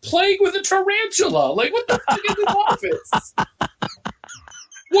Priest playing with a tarantula. Like, what the fuck is his office?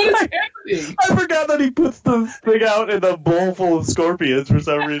 What is happening? I forgot that he puts the thing out in a bowl full of scorpions for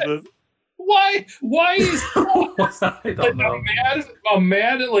some reason. Why is I don't know. a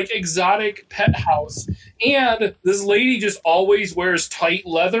mad like exotic pet house, and this lady just always wears tight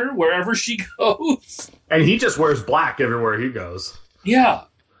leather wherever she goes? And he just wears black everywhere he goes. Yeah,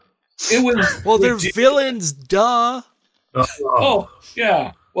 it was. Well, they're villains, duh. Oh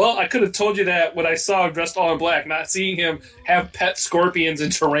yeah. Well, I could have told you that when I saw him dressed all in black, not seeing him have pet scorpions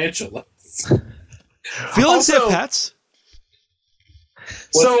and tarantulas. Villains Also- have pets.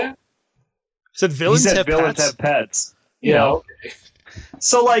 So Said he villains said have villains pets. have pets. You know,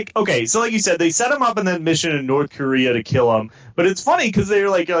 So like you said, they set him up in that mission in North Korea to kill him. But it's funny because they're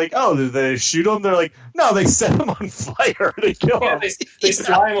like, oh, did they shoot him? They're like, no, they set him on fire to kill yeah, him. they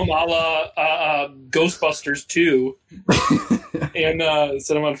slime him a la Ghostbusters 2 and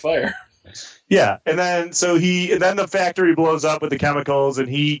set him on fire. Yeah, and then the factory blows up with the chemicals, and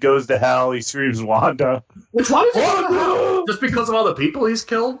he goes to hell. He screams Wanda. Which one is it? Just because of all the people he's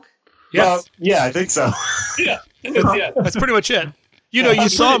killed? Yes, Yeah, I think so. Yeah, yeah. that's pretty much it. You know, you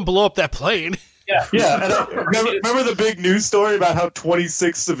saw him blow up that plane. Yeah, Yeah, and remember the big news story about how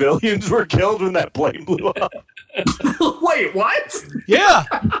 26 civilians were killed when that plane blew up? Wait, what? Yeah.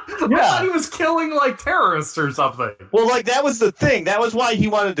 I thought he was killing like terrorists or something. Well, like that was the thing. That was why he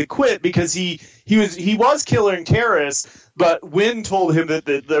wanted to quit, because he was killing terrorists, but Wynn told him that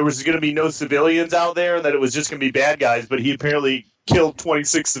there was going to be no civilians out there and that it was just going to be bad guys. But he apparently killed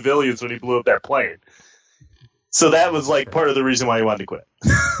 26 civilians when he blew up that plane. So that was like part of the reason why he wanted to quit.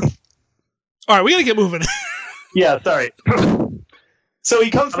 All right, we gotta get moving. Yeah, sorry. So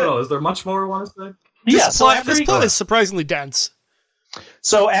he comes I don't know. Is there much more I want to say? Yeah, This plot is surprisingly dense.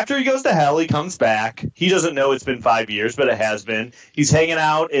 So after he goes to hell, he comes back. He doesn't know it's been 5 years, but it has been. He's hanging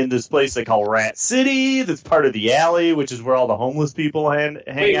out in this place they call Rat City. That's part of the alley, which is where all the homeless people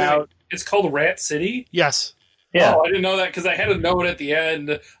hang out. It's called Rat City. Yes. Yeah. Oh, I didn't know that because I had a note at the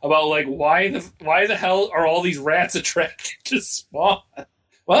end about like why the hell are all these rats attracted to Spawn?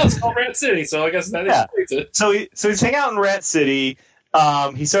 Well, it's called Rat City, so I guess that explains it. So he's hanging out in Rat City.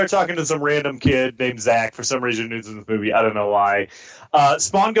 He starts talking to some random kid named Zach for some reason who's in the movie. I don't know why.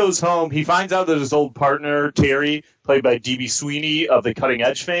 Spawn goes home. He finds out that his old partner, Terry, played by D.B. Sweeney of the Cutting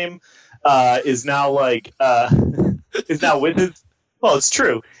Edge fame, is now with his... Well, it's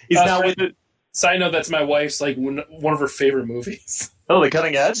true. He's now with it. Side note, that's my wife's like one of her favorite movies. Oh, The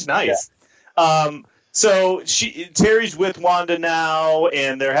Cutting Edge? Nice. Yeah. So Terry's with Wanda now,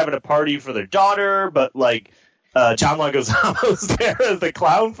 and they're having a party for their daughter, but like John Leguizamo's there as the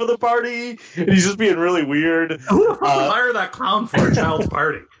clown for the party, and he's just being really weird. Who the fuck would hire that clown for a child's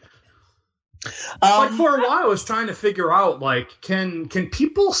party? Like for a while, I was trying to figure out like, can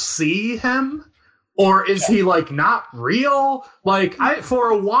people see him, or is he like not real? Like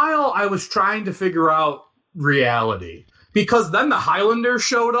for a while, I was trying to figure out reality because then the Highlander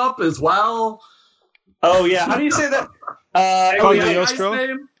showed up as well. Oh yeah, how do you say that?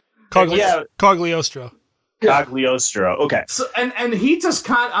 Cogliostro. Cogliostro. Cogliostro. Okay. So and he just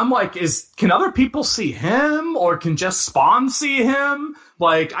I'm like, can other people see him, or can just Spawn see him?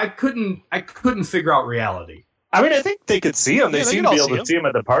 Like I couldn't figure out reality. I mean, I think they could see him. They seem to be able to see him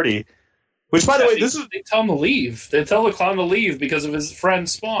at the party. Which, by the way, they tell him to leave. They tell the clown to leave because of his friend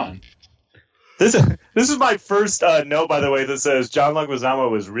Spawn. This is my first note, by the way, that says John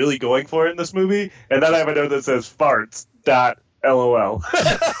Leguizamo was really going for it in this movie, and then I have a note that says farts. LOL.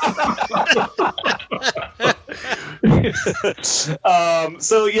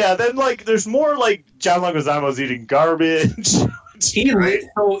 So yeah, then like there's more like John Leguizamo's eating garbage.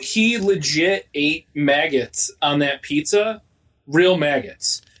 He legit ate maggots on that pizza, real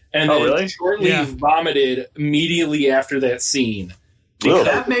maggots, and then really? shortly vomited immediately after that scene.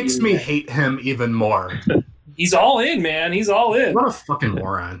 That makes me hate him even more. He's all in, man. He's all in. What a fucking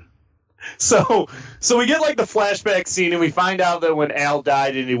moron. So we get like the flashback scene, and we find out that when Al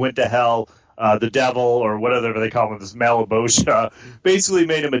died and he went to hell, the devil, or whatever they call him, this Malabosha, basically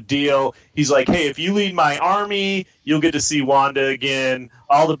made him a deal. He's like, hey, if you lead my army, you'll get to see Wanda again.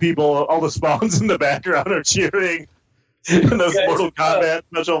 All the spawns in the background are cheering. And those Mortal Kombat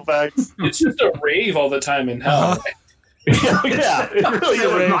special effects. It's just a rave all the time in hell. Yeah, it really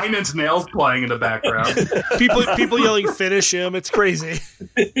is. 9 Inch Nails playing in the background. People yelling, "Finish him!" It's crazy.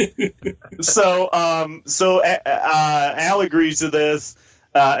 So Al agrees to this,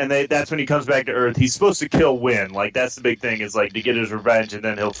 and that's when he comes back to Earth. He's supposed to kill Wynn. Like that's the big thing, is like to get his revenge, and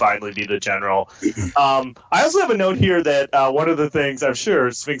then he'll finally be the general. I also have a note here that one of the things, I'm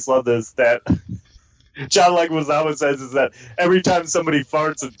sure Sphinx loved this, that John Leguizamo says is that every time somebody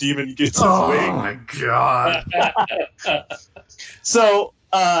farts, a demon gets his wing. Oh my god! So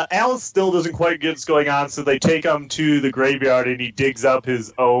Al still doesn't quite get what's going on, so they take him to the graveyard, and he digs up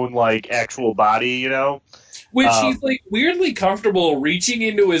his own actual body, you know. Which he's weirdly comfortable reaching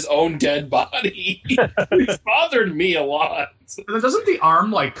into his own dead body. It's bothered me a lot. Doesn't the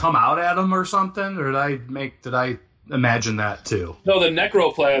arm come out at him or something? Or did I imagine that too? No, the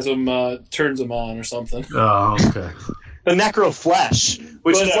necroplasm turns him on or something. Oh, okay. The necroflesh,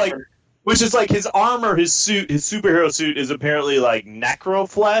 which is like his armor, his suit, his superhero suit is apparently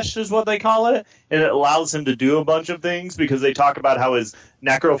necroflesh is what they call it, and it allows him to do a bunch of things because they talk about how his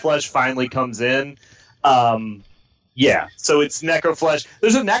necroflesh finally comes in. Yeah, so it's necroflesh.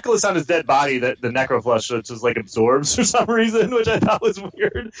 There's a necklace on his dead body that the necroflesh just absorbs for some reason, which I thought was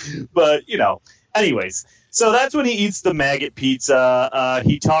weird. But anyways, so that's when he eats the maggot pizza.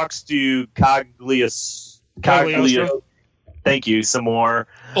 He talks to Cagliostro. Thank you. Some more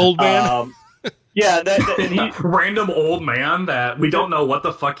old man. Yeah, and he random old man that we don't know what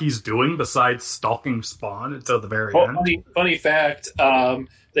the fuck he's doing besides stalking Spawn until the very end. Funny fact.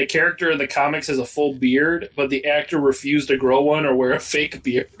 The character in the comics has a full beard, but the actor refused to grow one or wear a fake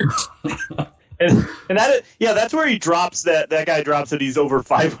beard. and that's where he drops that guy drops that he's over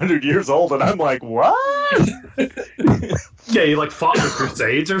 500 years old, and I'm like, what? Yeah, he fought the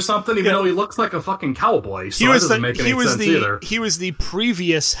Crusades or something, even though he looks like a fucking cowboy. So that doesn't make any sense either. He was the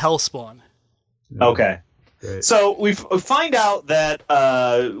previous Hellspawn. Okay. Great. So we find out that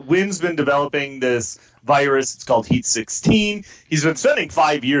Wynn's been developing this virus. It's called Heat 16. He's been spending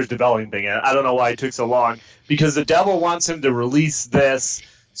 5 years developing it. I don't know why it took so long, because the devil wants him to release this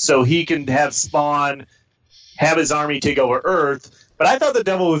so he can have Spawn have his army take over Earth. But I thought the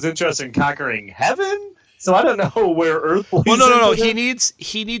devil was interested in conquering heaven, so I don't know where Earth plays. Well, no.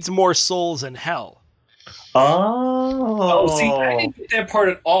 He needs more souls in hell. Oh, see, I didn't get that part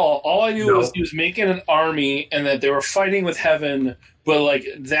at all. All I knew was he was making an army and that they were fighting with heaven, but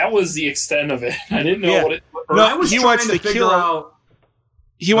that was the extent of it. I didn't know what it was. No, I was trying to figure out.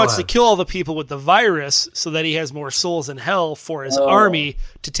 He wants to kill all the people with the virus so that he has more souls in hell for his army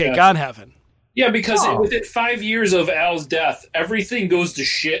to take on heaven. Yeah, because within 5 years of Al's death, everything goes to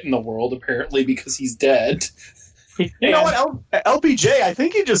shit in the world, apparently, because he's dead. You know what, LPJ, I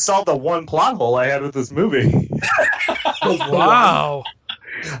think you just solved the one plot hole I had with this movie. Wow.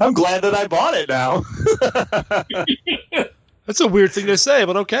 I'm glad that I bought it now. That's a weird thing to say,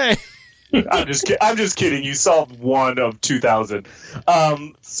 but okay. I'm just kidding. You solved one of 2,000.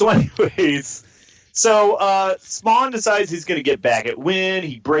 So anyways, Spawn decides he's going to get back at Wynn.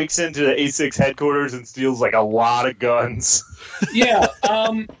 He breaks into the A6 headquarters and steals a lot of guns. Yeah.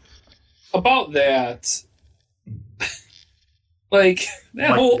 About that. That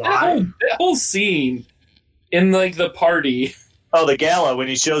whole scene in the party. Oh, the gala when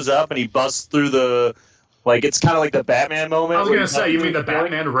he shows up and he busts through the it's kind of like the Batman moment. I was gonna say, you mean the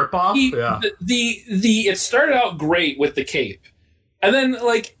Batman ripoff? Yeah. It started out great with the cape, and then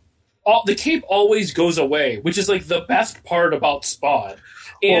the cape always goes away, which is the best part about Spawn.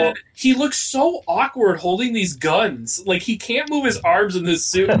 And he looks so awkward holding these guns. He can't move his arms in this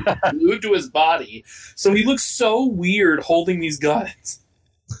suit glued to his body. So he looks so weird holding these guns.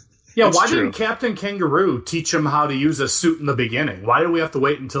 Yeah, why didn't Captain Kangaroo teach him how to use a suit in the beginning? Why do we have to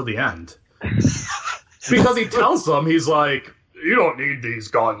wait until the end? Because he tells them, he's like, you don't need these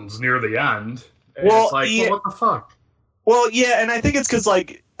guns near the end. And it's what the fuck? Well, yeah, and I think it's because,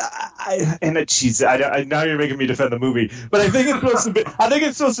 now you're making me defend the movie, but I think it's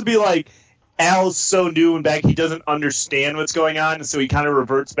supposed to be Al's so new and back, he doesn't understand what's going on, and so he kind of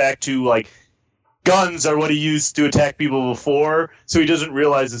reverts back to guns are what he used to attack people before, so he doesn't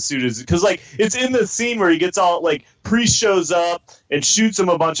realize the suit is because it's in the scene where he gets all Priest shows up and shoots him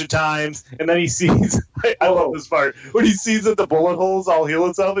a bunch of times, and then he sees I love this part when he sees that the bullet holes all heal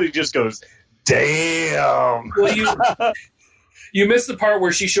itself, and he just goes, "Damn." Well, you missed the part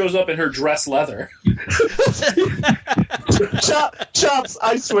where she shows up in her dress leather. Chops,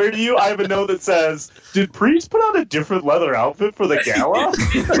 I swear to you, I have a note that says, did Priest put on a different leather outfit for the gala?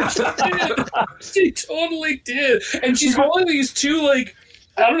 She totally did. And she's holding these two,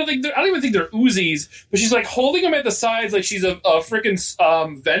 I don't even think they're Uzis, but she's holding them at the sides like she's a freaking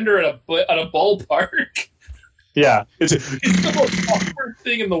vendor at a ballpark. Yeah. It's the most awkward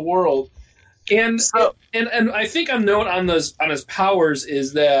thing in the world. And I think a note on his powers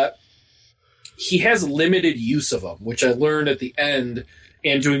is that he has limited use of them, which I learned at the end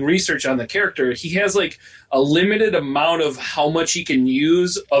and doing research on the character. He has a limited amount of how much he can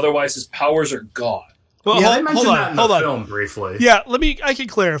use, otherwise his powers are gone. Well, I mentioned that in the film briefly. Yeah, I can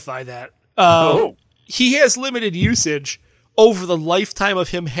clarify that. He has limited usage over the lifetime of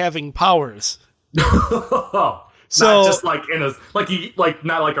him having powers. So not just like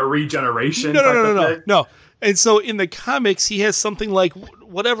not like a regeneration. No. And so in the comics, he has something like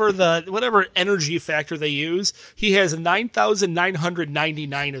whatever energy factor they use. He has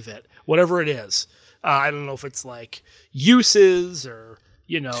 9,999 of it, whatever it is. I don't know if it's like uses or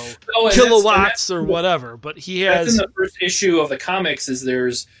kilowatts or whatever. But he has. That's in the first issue of the comics.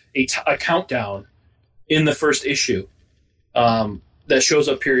 There's a countdown in the first issue that shows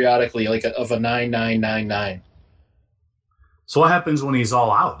up periodically, like of a 9999. So what happens when he's all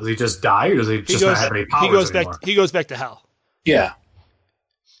out? Does he just die, or does he just not have any powers anymore? He goes back to hell. Yeah.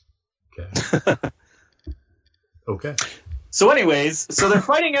 Okay. Okay. So anyways, they're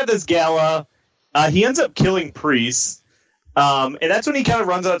fighting at this gala. He ends up killing Priest. And that's when he kind of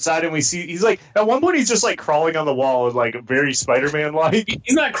runs outside and we see he's like at one point he's just like crawling on the wall and like very Spider-Man like.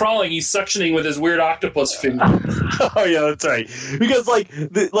 He's not crawling, he's suctioning with his weird octopus finger. Oh yeah, that's right. Because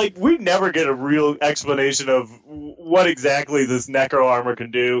like we never get a real explanation of what exactly this necro armor can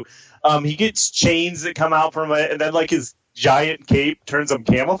do. He gets chains that come out from it, and then like his giant cape turns him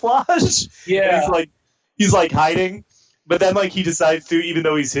camouflage. Yeah. And he's like hiding. But then, like, he decides to, even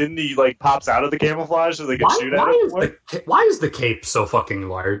though he's hidden, he, like, pops out of the camouflage so they can shoot at him. Why is the cape so fucking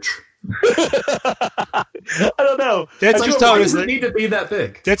large? I don't know. That's just how it is. Does it need to be that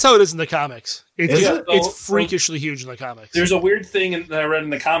big? It's how it is in the comics. It's freakishly huge in the comics. There's a weird thing that I read in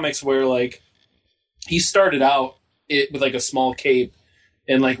the comics where, like, he started out with, like, a small cape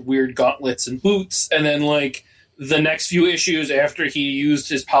and, like, weird gauntlets and boots, and then, like, the next few issues after he used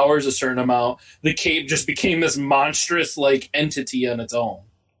his powers a certain amount, the cape just became this monstrous like entity on its own.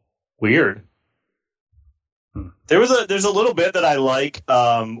 Weird. There's a little bit that I like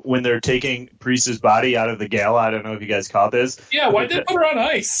when they're taking Priest's body out of the gala. I don't know if you guys caught this. Yeah, why'd they put her on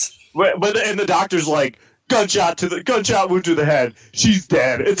ice? But and the doctor's like, gunshot wound to the head. She's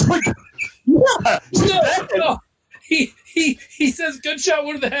dead. It's like, yeah, she's dead. No. He says gunshot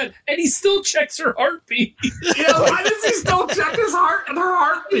wound to the head, and he still checks her heartbeat. Yeah, why does he still check his heart and her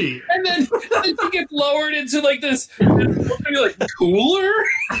heartbeat? And then she gets lowered into like this, like cooler.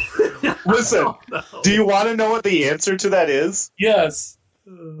 Listen, do you want to know what the answer to that is? Yes.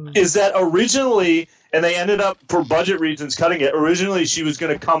 Is that originally, and they ended up for budget reasons cutting it. Originally, she was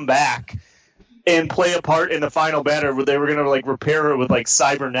going to come back and play a part in the final battle where they were going to like repair her with like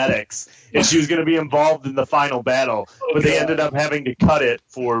cybernetics, and she was going to be involved in the final battle, but they ended up having to cut it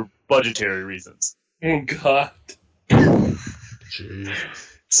for budgetary reasons. Oh God. Jeez.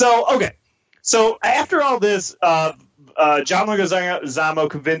 So after all this, John Leguizamo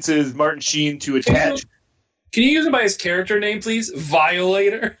convinces Martin Sheen to attach. Can you use him by his character name, please?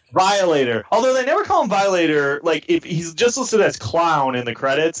 Violator. Although they never call him Violator, like if he's just listed as Clown in the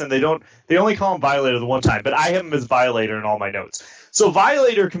credits, and they only call him Violator the one time. But I have him as Violator in all my notes. So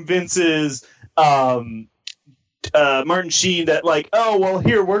Violator convinces Martin Sheen that like, oh well,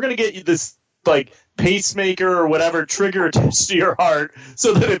 here we're gonna get you this like pacemaker or whatever trigger attached to your heart,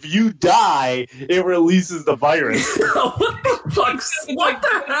 so that if you die, it releases the virus. What the fuck? What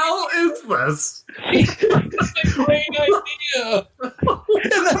the hell is this? That's a great idea.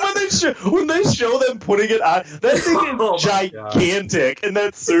 And then when they show them putting it on, that thing is gigantic. And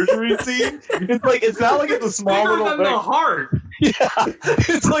that surgery scene, it's not like it's a small bigger little than thing. the heart. Yeah,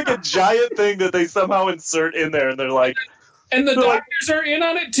 it's like a giant thing that they somehow insert in there, and they're like. And the doctors are in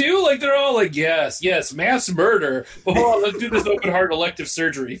on it too. Like they're all like, yes, mass murder. But hold on, let's do this open heart elective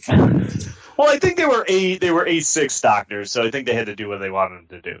surgery. Well, I think they were A6 doctors, so I think they had to do what they wanted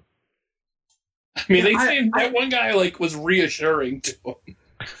them to do. I mean, they say that one guy like was reassuring to him.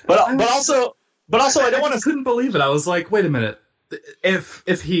 But also, I don't want to. Couldn't believe it. I was like, wait a minute.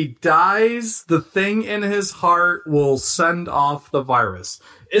 If he dies, the thing in his heart will send off the virus.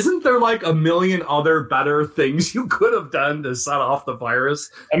 Isn't there like a million other better things you could have done to set off the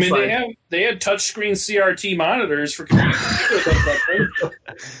virus? I mean, they had touchscreen CRT monitors for communicating.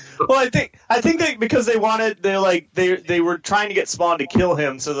 Well, I think they because they were trying to get Spawn to kill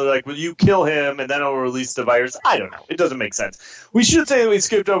him, so they're like, "Will you kill him, and then it'll release the virus?" I don't know. It doesn't make sense. We should say that we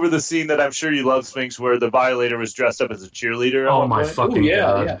skipped over the scene that I'm sure you love, Sphinx, where the Violator was dressed up as a cheerleader. Oh my fucking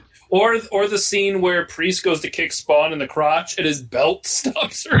god! Yeah. Or the scene where Priest goes to kick Spawn in the crotch and his belt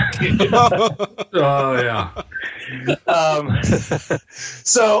stops her. Oh yeah.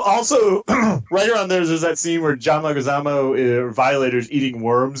 So also right around there's that scene where John Leguizamo Violator's eating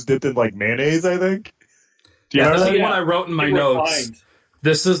worms dipped in like mayonnaise, I think. Do you remember that? What I wrote in my notes.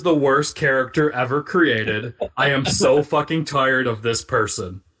 This is the worst character ever created. I am so fucking tired of this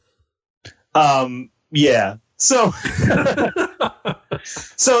person. Yeah. So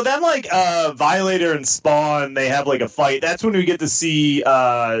So then, like, Violator and Spawn, they have, like, a fight. That's when we get to see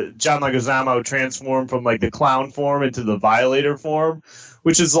John Leguizamo transform from, like, the clown form into the Violator form,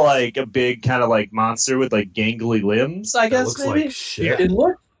 which is, like, a big kind of, like, monster with, like, gangly limbs, I guess, looks maybe? like shit.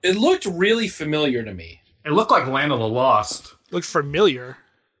 It looked really familiar to me. It looked like Land of the Lost. Looked familiar.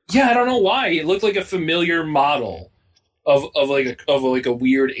 Yeah, I don't know why. It looked like a familiar model of a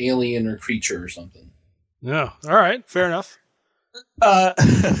weird alien or creature or something. Yeah. All right. Fair enough.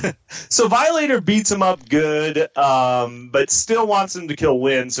 So Violator beats him up good, but still wants him to kill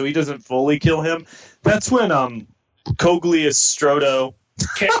Wynn, so he doesn't fully kill him. That's when Cogliostrodo...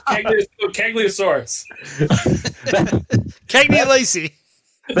 Cagliosaurus. Cagney Lacey.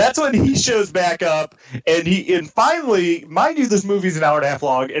 That's when he shows back up, and finally, mind you, this movie's an hour and a half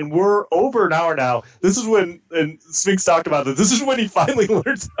long, and we're over an hour now. This is when, and Sphinx talked about this is when he finally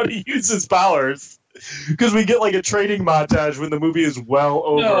learns how to use his powers. Because we get like a training montage when the movie is well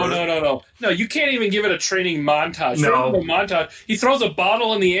over. No, you can't even give it a training montage. No. Montage. He throws a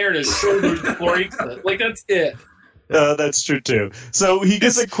bottle in the air and his shoulders breaks it. Like, that's it. That's true, too. So he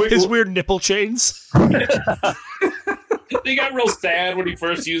gets a quick... His weird nipple chains. They got real sad when he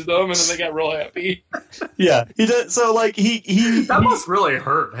first used them, and then they got real happy. Yeah, he does. So, like, that must really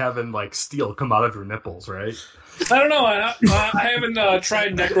hurt having like steel come out of your nipples, right? I don't know. I haven't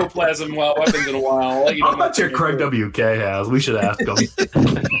tried necroplasm weapons in a while. I'll bet your Craig WK has. We should ask him.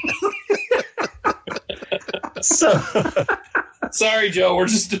 So, sorry, Joe. We're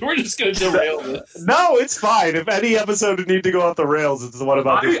just gonna derail this. No, it's fine. If any episode would need to go off the rails, it's the one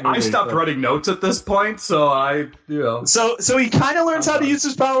about this movie. I stopped writing notes at this point, so So he kind of learns how to use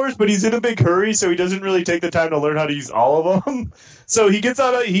his powers, but he's in a big hurry, so he doesn't really take the time to learn how to use all of them. So he gets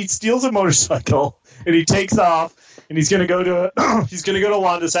he steals a motorcycle and he takes off, and he's gonna go to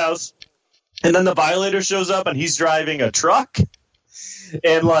Wanda's house, and then the Violator shows up and he's driving a truck.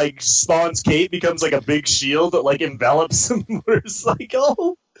 And, like, Spawn's cape becomes, like, a big shield that, like, envelops the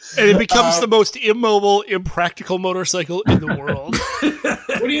motorcycle. And it becomes the most immobile, impractical motorcycle in the world.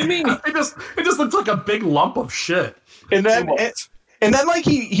 What do you mean? It just looks like a big lump of shit. And then like,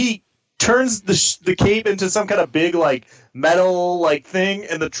 he turns the cape into some kind of big, like, metal, like, thing,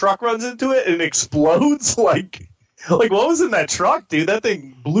 and the truck runs into it and explodes. Like, what was in that truck, dude? That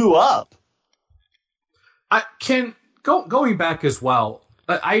thing blew up. Going back as well,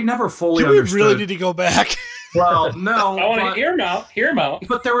 I never fully understood. Do we really need to go back? Well, no. I want to hear him out.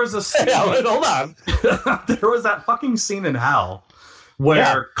 But there was a scene. Hold on. There was that fucking scene in Hell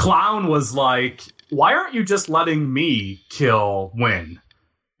where Clown was like, why aren't you just letting me kill Wynn?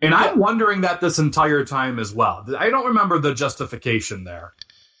 And I'm wondering that this entire time as well. I don't remember the justification there.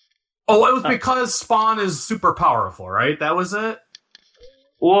 Oh, it was because Spawn is super powerful, right? That was it?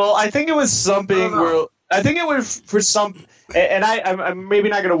 Well, I think it was something where... I think it was for some, and I'm maybe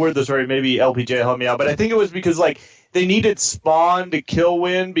not going to word this right. Maybe LPJ help me out, but I think it was because like they needed Spawn to kill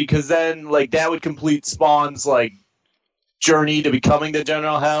Wynn because then like that would complete Spawn's like journey to becoming the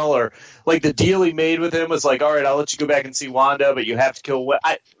General Hell, or like the deal he made with him was like, all right, I'll let you go back and see Wanda, but you have to kill Wynn.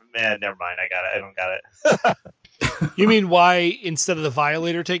 Never mind. I got it. I don't got it. You mean why instead of the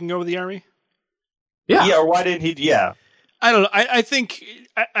Violator taking over the army? Yeah. Or why didn't he? Yeah. I don't know. I think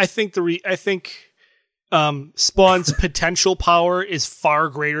Spawn's potential power is far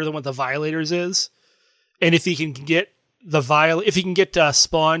greater than what the Violators is, and if he can get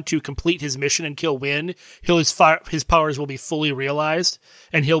Spawn to complete his mission and kill Wynn, his powers will be fully realized,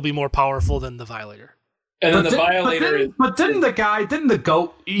 and he'll be more powerful than the Violator. And then the Violator didn't the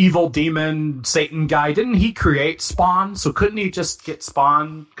goat, evil demon, Satan guy, didn't he create Spawn? So couldn't he just get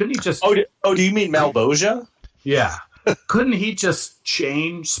Spawn? Couldn't he just... Oh, do you mean Malbosia? Yeah. Couldn't he just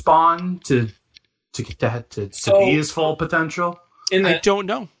change Spawn to get that to be his full potential? I don't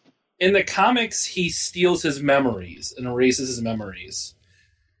know. In the comics, he steals his memories and erases his memories.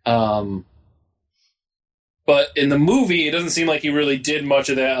 But in the movie, it doesn't seem like he really did much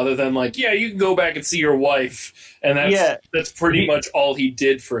of that other than like, yeah, you can go back and see your wife. And that's pretty much all he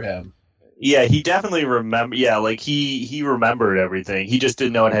did for him. Yeah, he definitely remembered. Yeah, like he remembered everything. He just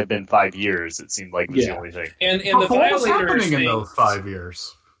didn't know it had been 5 years. It seemed like was the only thing. And the what was Violator happening in those 5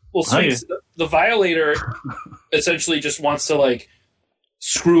 years? Well, the Violator essentially just wants to like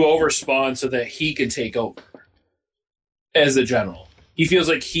screw over Spawn so that he can take over as the general. He feels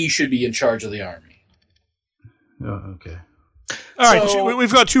like he should be in charge of the army. Oh, okay. All right,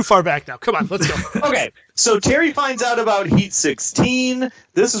 we've gone too far back now. Come on, let's go. Okay, so Terry finds out about Heat 16.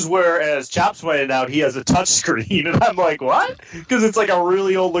 This is where, as Chops pointed out, he has a touchscreen, and I'm like, what? Because it's like a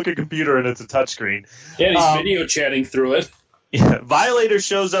really old-looking computer, and it's a touchscreen. Yeah, he's video chatting through it. Yeah, Violator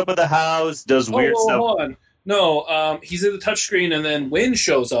shows up at the house, does weird stuff. Hold on. He's at the touchscreen, and then Wynn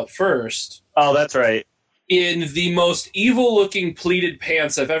shows up first. Oh, that's right. In the most evil-looking pleated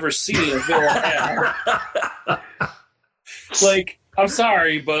pants I've ever seen a villain have. Like, I'm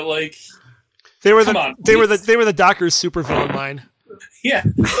sorry, but like, they were the Dockers supervillain line. Yeah,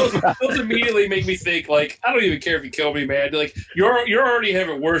 those immediately make me think like, I don't even care if you kill me, man. Like, you're already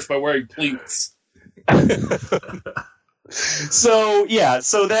having it worse by wearing pleats. But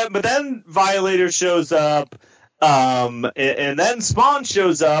then Violator shows up, and then Spawn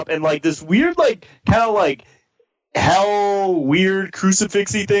shows up, and like this weird, like kind of like hell weird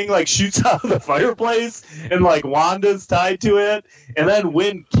crucifixy thing like shoots out of the fireplace, and like Wanda's tied to it, and then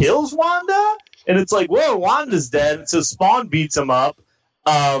Wynn kills Wanda, and it's like, whoa, Wanda's dead. So Spawn beats him up.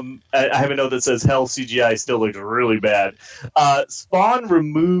 I have a note that says hell CGI still looks really bad. Spawn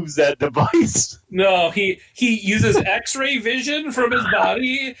removes that device. No, he uses X-ray vision from his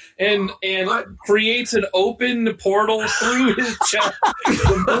body and creates an open portal through his chest,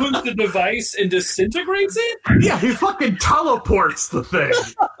 removes the device and disintegrates it. Yeah, he fucking teleports the thing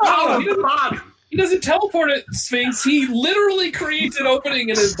out of the body. He doesn't teleport it, Sphinx. He literally creates an opening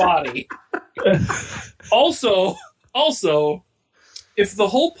in his body. Also, if the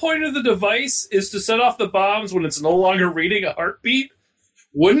whole point of the device is to set off the bombs when it's no longer reading a heartbeat,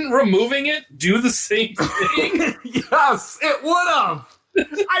 wouldn't removing it do the same thing? Yes, it would have.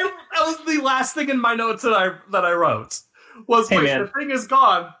 That was the last thing in my notes that I wrote. Was the thing is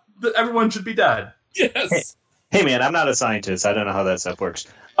gone, everyone should be dead. Yes. Hey man, I'm not a scientist. I don't know how that stuff works.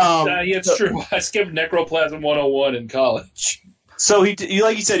 It's true. I skipped Necroplasm 101 in college. So he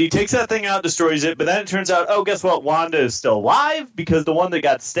like you said, he takes that thing out, destroys it, but then it turns out, oh, guess what? Wanda is still alive because the one that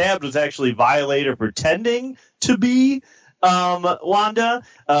got stabbed was actually Violator pretending to be Wanda.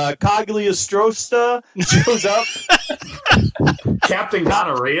 Cagliostro shows up. Captain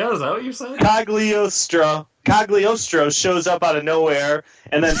Gonorrhea, is that what you said? Cagliostro shows up out of nowhere,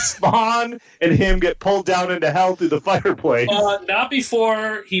 and then Spawn and him get pulled down into hell through the fireplace. Not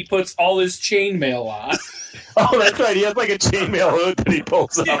before he puts all his chainmail on. Oh, that's right. He has like a chainmail hood that he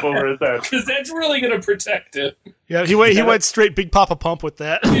pulls up over his head. Because that's really going to protect him. Yeah, he went straight Big Papa Pump with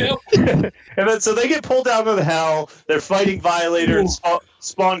that. Yep. And then so they get pulled down to the hell. They're fighting Violator, and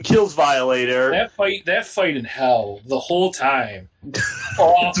Spawn kills Violator. That fight in hell the whole time.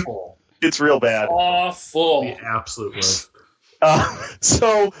 Awful. It's real bad. Awful. The absolute worst.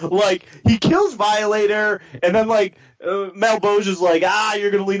 So, like, he kills Violator, and then, like, Malboge is like,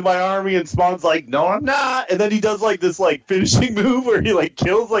 you're gonna lead my army, and Spawn's like, no, I'm not. And then he does, like, this, like, finishing move where he, like,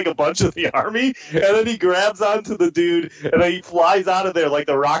 kills, like, a bunch of the army, and then he grabs onto the dude, and then he flies out of there like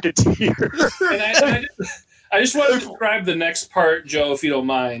the Rocketeer. And I just want to describe the next part, Joe, if you don't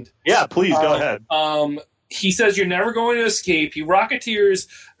mind. Yeah, please, go ahead. He says you're never going to escape. He rocketeers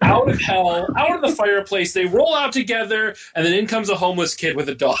out of hell, out of the fireplace. They roll out together, and then in comes a homeless kid with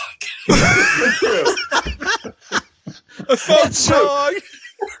a dog. That's true.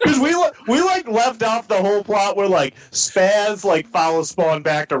 Because we like left off the whole plot where like Spaz like follows Spawn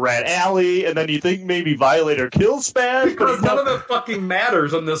back to Rat Alley, and then you think maybe Violator kills Spaz because none of it fucking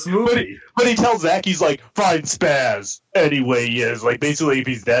matters in this movie. But he tells Zach, he's like, find Spaz anyway he is. Like basically, if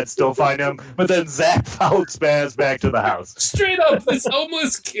he's dead, still find him. But then Zach followed Spaz back to the house. Straight up, this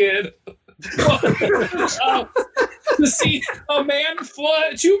homeless kid. To see two men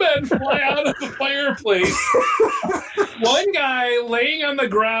fly out of the fireplace. One guy laying on the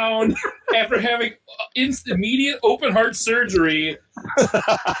ground after having immediate open heart surgery,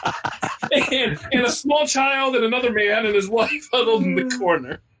 and a small child and another man and his wife huddled in the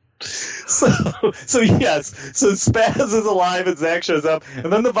corner. So Spaz is alive and Zach shows up,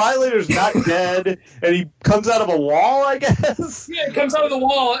 and then the Violator's not dead, and he comes out of a wall, I guess. Yeah, he comes out of the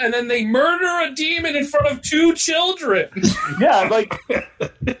wall, and then they murder a demon in front of two children. Yeah, like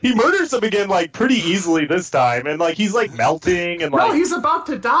he murders them again, like pretty easily this time, and like he's like melting and like. No, he's about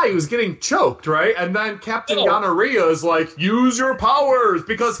to die. He was getting choked, right? And then Captain Gonorrhea is like, "Use your powers,"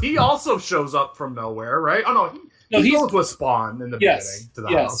 because he also shows up from nowhere, right? Oh no. He goes with Spawn in the beginning to the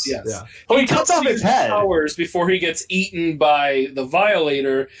house. Yes. Yeah. Oh, he cuts off his head hours before he gets eaten by the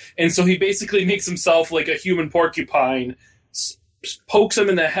Violator, and so he basically makes himself like a human porcupine, pokes him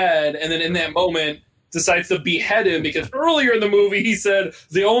in the head, and then in that moment decides to behead him because earlier in the movie he said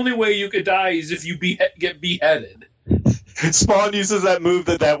the only way you could die is if you get beheaded. Spawn uses that move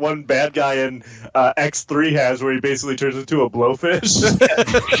that one bad guy in X3 has, where he basically turns into a blowfish.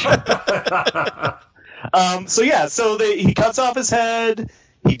 So he cuts off his head.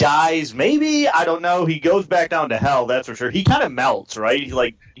 he dies. Maybe, I don't know. He goes back down to hell. That's for sure. He kind of melts, right? He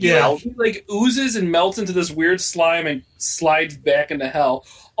melts. He like oozes and melts into this weird slime and slides back into hell.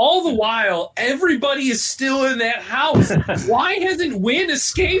 All the while, everybody is still in that house. Why hasn't Wynn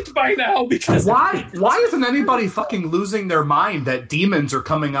escaped by now? Because why isn't anybody fucking losing their mind that demons are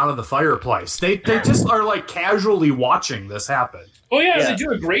coming out of the fireplace? They just are like casually watching this happen. Oh yeah, they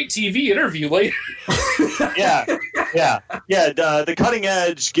do a great TV interview later. The Cutting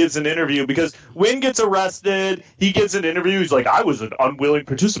Edge gives an interview because Wynn gets arrested. He gives an interview. He's like, I was an unwilling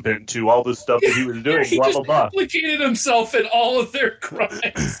participant to all this stuff that he was doing. He blah blah blah. implicated himself in all of their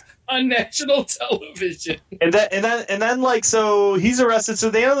crimes on national television. And then like, so he's arrested. So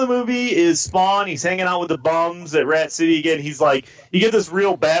the end of the movie is Spawn. He's hanging out with the bums at Rat City again. He's like, you get this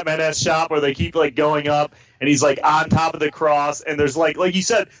real Batman-esque shot where they keep like going up. And he's like on top of the cross, and there's like you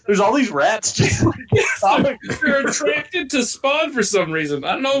said, there's all these rats just they're attracted to Spawn for some reason.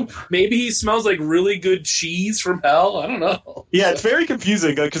 I don't know. Maybe he smells like really good cheese from hell. I don't know. Yeah, it's very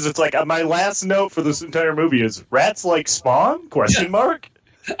confusing because it's like my last note for this entire movie is rats like Spawn? Question mark.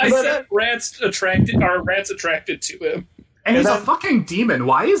 I said rats attracted to him. And he's a fucking demon.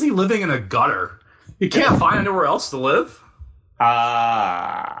 Why is he living in a gutter? He can't find anywhere else to live.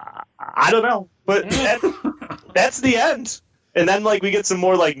 I don't know. But that's the end. And then, like, we get some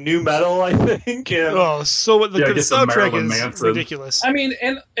more, like, new metal, I think. And so the soundtrack is Manson. ridiculous. I mean,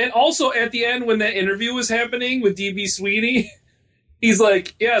 and also at the end when that interview was happening with D.B. Sweeney, he's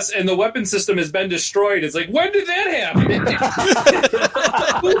like, yes, and the weapon system has been destroyed. It's like, when did that happen?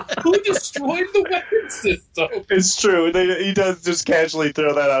 who destroyed the weapon system? It's true. He does just casually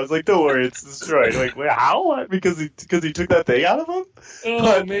throw that out. I was like, don't worry, it's destroyed. Like, wait, how? Because he took that thing out of him?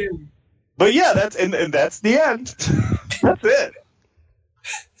 Oh, man. But yeah, that's the end. That's it.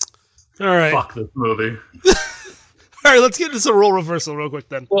 All right. Fuck this movie. All right, let's get into some role reversal real quick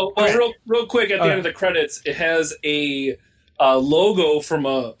then. Well, real quick at the end of the credits, it has a logo from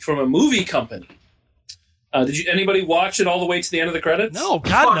a movie company. Did anybody watch it all the way to the end of the credits? No,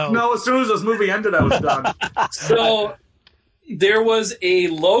 God, no. As soon as this movie ended, I was done. So there was a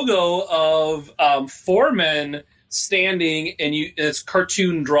logo of 4 men standing, and it's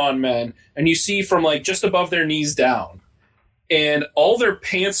cartoon drawn men, and you see from like just above their knees down, and all their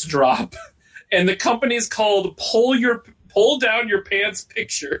pants drop, and the company is called Pull Down Your Pants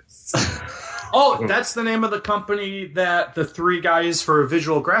Pictures. Oh, that's the name of the company that the 3 guys for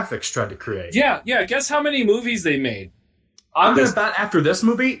visual graphics tried to create. Yeah. Guess how many movies they made? I'm gonna bet after this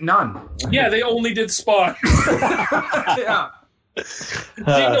movie, none. Yeah, they only did Spawn. Yeah.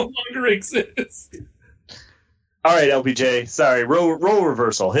 They no longer exist. All right, LPJ. Sorry, role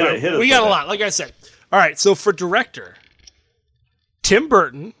reversal. Hit it. We got a lot, like I said. All right, so for director, Tim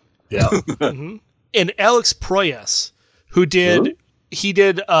Burton, and Alex Proyas, who did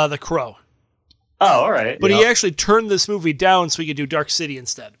The Crow. Oh, all right. But he actually turned this movie down so he could do Dark City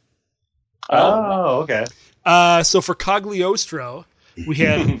instead. Oh, okay. So for Cagliostro, we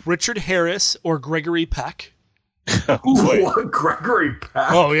had Richard Harris or Gregory Peck. Gregory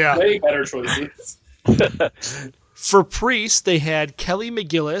Peck. Oh yeah, way better choices. For Priest, they had Kelly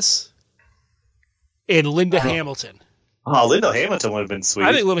McGillis and Linda Hamilton. Oh, Linda Hamilton would have been sweet.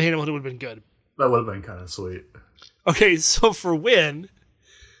 I think Linda Hamilton would have been good. That would have been kind of sweet. Okay, so for Wynn,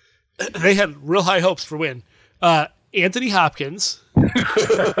 they had real high hopes for Wynn. Anthony Hopkins.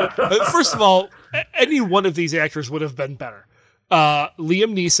 First of all, any one of these actors would have been better.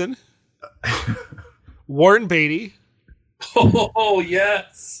 Liam Neeson. Warren Beatty. Oh,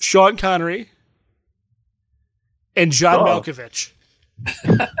 yes. Sean Connery. And John Malkovich.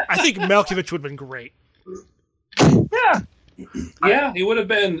 I think Malkovich would have been great. Yeah, he would have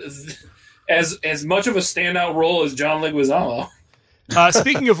been as much of a standout role as John Leguizamo.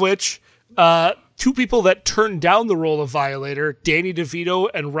 Speaking of which, 2 people that turned down the role of Violator, Danny DeVito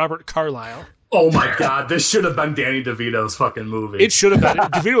and Robert Carlyle. Oh my God, this should have been Danny DeVito's fucking movie. It should have been.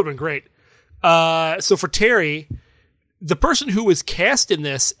 DeVito would have been great. So for Terry, the person who was cast in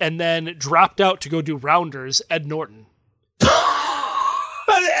this and then dropped out to go do Rounders, Ed Norton.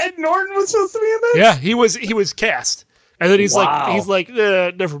 Ed Norton was supposed to be in this? Yeah, he was cast. And then he's like,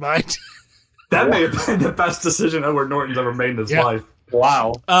 never mind. That may have been the best decision Edward Norton's ever made in his life.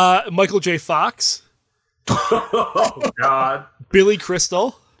 Wow. Michael J. Fox. Oh, God. Billy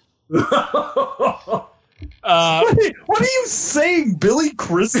Crystal. What are you saying, Billy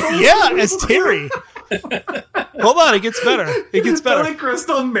Crystal? Yeah, as Terry. Hold on, it gets better. It gets better. Billy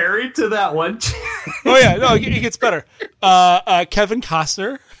Crystal married to that one. Oh yeah, no, it gets better. Kevin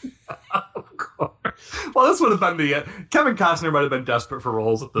Costner. Of course. Well, this would have been the Kevin Costner might have been desperate for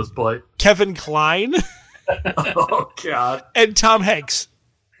roles at this point. Kevin Kline. Oh God. And Tom Hanks.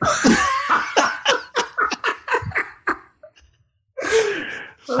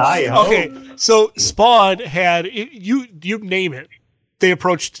 Okay, so Spawn had you name it. They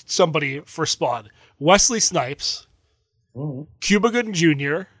approached somebody for Spawn. Wesley Snipes, Cuba Gooding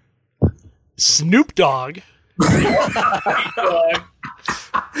Jr., Snoop Dogg,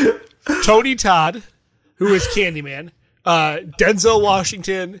 Tony Todd, who is Candyman, Denzel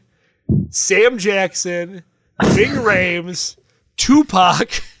Washington, Sam Jackson, Ving Rhames,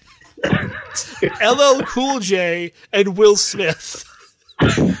 Tupac, LL Cool J, and Will Smith.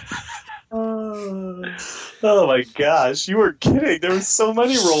 Oh my gosh, you were kidding. There were so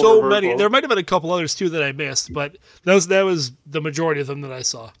many role So reversals. many. There might have been a couple others too that I missed, but that was the majority of them that I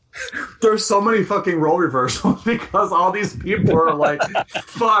saw. There's so many fucking role reversals because all these people are like,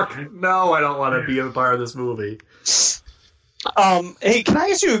 fuck, no, I don't want to be a part of this movie. Hey, can I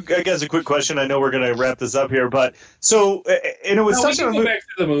ask you, I guess, a quick question? I know we're going to wrap this up here, but so, and it was we touched can on. go back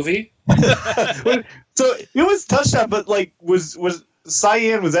to the movie. So it was touched on, but like, was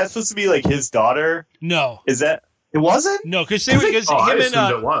Cyan, was that supposed to be like his daughter? No, Is that it wasn't? no, because I him assumed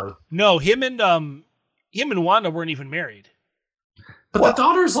and it was. no, him and Wanda weren't even married. But the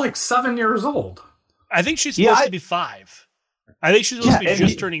daughter's like 7 years old. I think she's supposed to be 5. I think she's supposed to be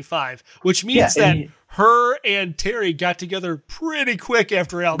just turning 5, which means that her and Terry got together pretty quick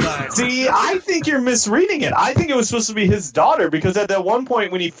after Al died. See, I think you're misreading it. I think it was supposed to be his daughter because at that one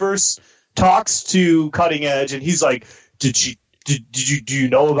point when he first talks to Cutting Edge and he's like, do you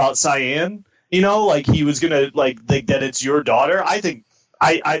know about Cyan? You know, like he was gonna like think that it's your daughter. I think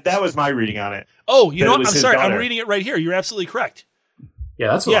I that was my reading on it. Oh, you know what? I'm his sorry. daughter. I'm reading it right here. You're absolutely correct.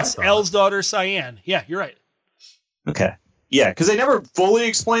 Yeah, that's what Yes, I thought. Elle's daughter, Cyan. Yeah, you're right. Okay. Yeah, because they never fully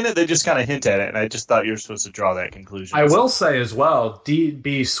explain it. They just kind of hint at it, and I just thought you were supposed to draw that conclusion. I will say as well,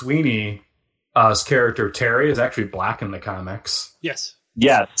 D.B. Sweeney's character Terry is actually black in the comics. Yes.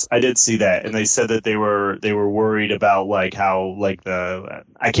 Yes, I did see that, and they said that they were worried about like how like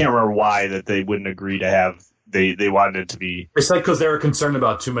I can't remember why that they wouldn't agree to have they wanted it to be. It's like because they were concerned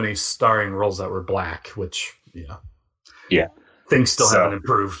about too many starring roles that were black, which yeah, things still haven't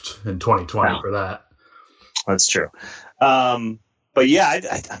improved in 2020 for that. That's true. But yeah,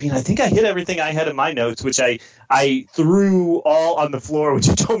 I mean, I think I hit everything I had in my notes, which I threw all on the floor, which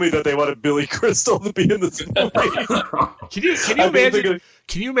you told me that they wanted Billy Crystal to be in this movie.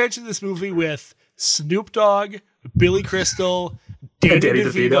 Can you imagine this movie with Snoop Dogg, Billy Crystal, Danny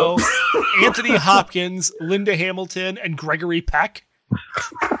DeVito, Anthony Hopkins, Linda Hamilton, and Gregory Peck?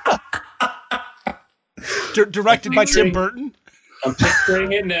 Directed by Tim Burton. I'm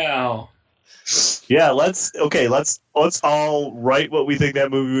picturing it now. Yeah, let's all write what we think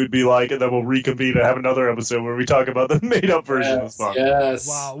that movie would be like, and then we'll reconvene and have another episode where we talk about the made-up version of the song. Yes.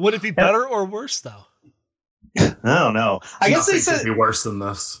 Wow. Would it be better or worse though? I don't know. I guess they said it'd be worse than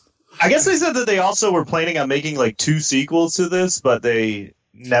this. I guess they said that they also were planning on making like 2 sequels to this, but they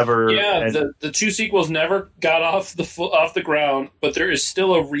never. Yeah, the 2 sequels never got off the ground, but there is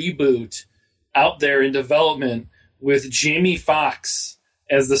still a reboot out there in development with Jamie Foxx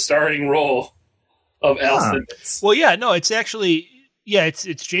as the starring role of Al Simmons. Well, yeah, no, it's actually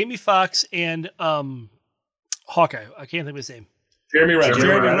it's Jamie Foxx and Hawkeye. I can't think of his name. Jeremy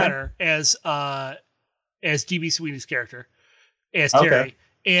Renner as D.B. Sweeney's character as Terry,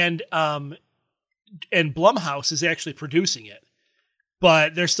 and Blumhouse is actually producing it,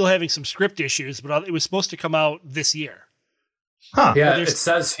 but they're still having some script issues. But it was supposed to come out this year. Huh. Yeah, it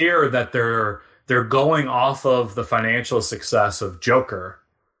says here that they're going off of the financial success of Joker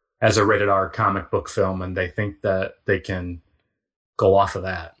as a rated R comic book film, and they think that they can go off of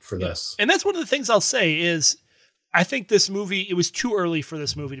that for this. And that's one of the things I'll say is I think this movie, it was too early for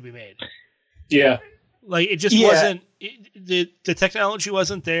this movie to be made. Yeah. Like it just wasn't, the technology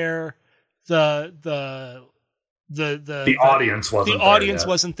wasn't there. The audience wasn't there. The audience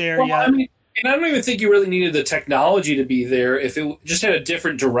wasn't there Well, yet. I mean, and I don't even think you really needed the technology to be there if it just had a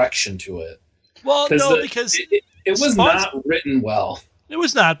different direction to it. Well, no, because it was Spawn's not written well. It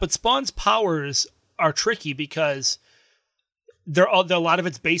was not, but Spawn's powers are tricky because a lot of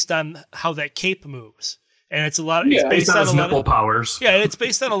it's based on how that cape moves, and it's a lot. It's based on his nipple powers. Yeah, and it's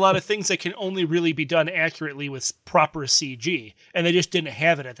based on a lot of things that can only really be done accurately with proper CG, and they just didn't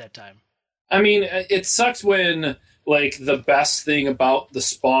have it at that time. I mean, it sucks when like the best thing about the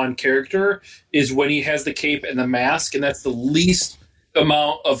Spawn character is when he has the cape and the mask, and that's the least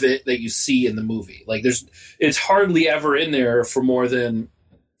amount of it that you see in the movie. Like it's hardly ever in there for more than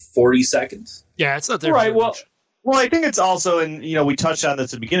 40 seconds. Yeah, it's not there. Right. Well, Well, I think it's also, and we touched on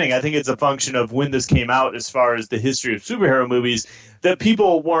this at the beginning, I think it's a function of when this came out as far as the history of superhero movies, that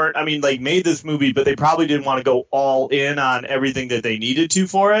people weren't, made this movie, but they probably didn't want to go all in on everything that they needed to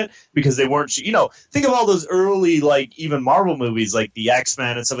for it, because they weren't, think of all those early, even Marvel movies, like the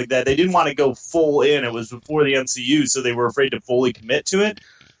X-Men and stuff like that. They didn't want to go full in. It was before the MCU, so they were afraid to fully commit to it.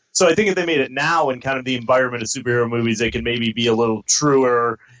 So I think if they made it now in kind of the environment of superhero movies, they can maybe be a little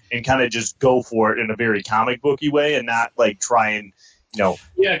truer and kind of just go for it in a very comic booky way and not try and,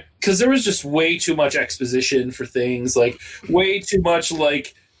 Yeah, because there was just way too much exposition for things, way too much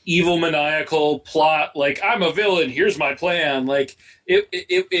evil maniacal plot. I'm a villain. Here's my plan.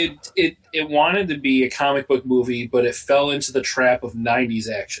 It wanted to be a comic book movie, but it fell into the trap of 90s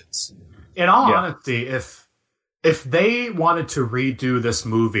actions. In all honesty, if they wanted to redo this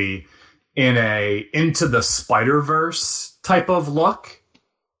movie in a Into the Spider-Verse type of look,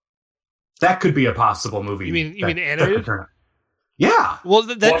 that could be a possible movie. You mean animated? Yeah. Well,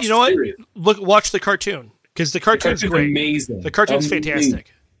 you know what? Watch the cartoon, because the cartoon's great. Amazing. The cartoon's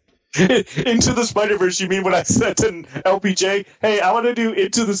fantastic. Into the Spider-Verse, you mean when I said to LPJ, hey, I want to do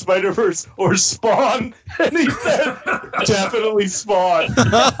Into the Spider-Verse or Spawn? And he said, definitely Spawn.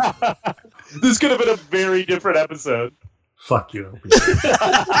 This could have been a very different episode. Fuck you,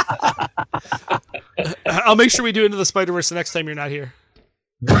 LPJ. I'll make sure we do Into the Spider-Verse the next time you're not here.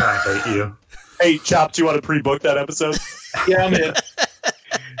 I hate you. Hey, Chop, do you want to pre-book that episode? Yeah, I'm in.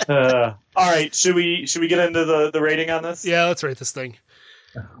 All right, should we get into the rating on this? Yeah, let's rate this thing.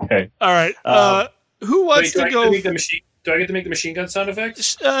 Okay. All right. Who wants to go? Do I get to make the machine gun sound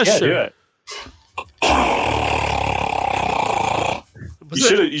effects? Yeah, sure.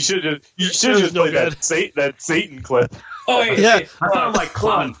 do it. You should have just played that Satan clip. Oh, wait, Yeah. wait, I sound like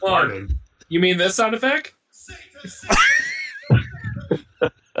Clown farting. You mean this sound effect?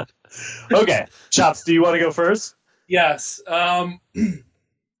 Okay, Chops, do you want to go first? Yes. I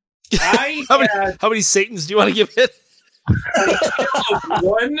How many Satans do you want to give it?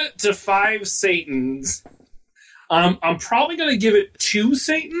 1 to 5 Satans. I'm probably going to give it 2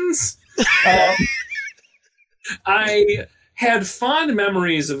 Satans. I had fond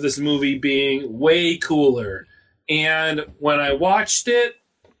memories of this movie being way cooler, and when I watched it,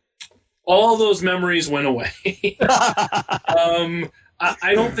 all those memories went away.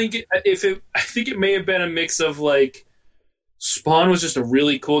 I don't think I think it may have been a mix of Spawn was just a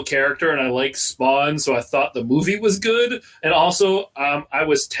really cool character, and I like Spawn, so I thought the movie was good. And also, I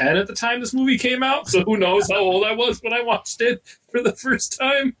was 10 at the time this movie came out, so who knows how old I was when I watched it for the first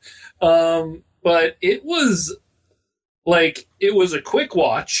time. But it was it was a quick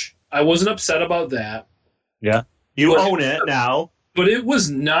watch. I wasn't upset about that. Yeah, you own it now. But it was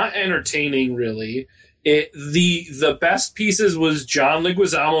not entertaining, really. The best pieces was John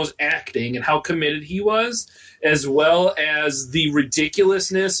Leguizamo's acting and how committed he was, as well as the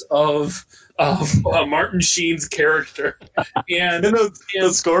ridiculousness of Martin Sheen's character. And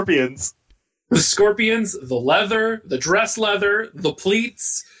the scorpions. The scorpions, the leather, the dress leather, the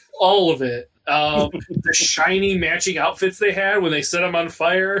pleats, all of it. The shiny matching outfits they had when they set them on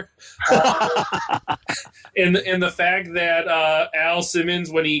fire. And the fact that Al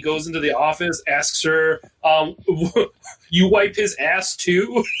Simmons, when he goes into the office, asks her, you wipe his ass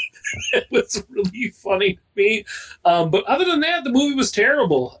too? It was really funny to me. But other than that, the movie was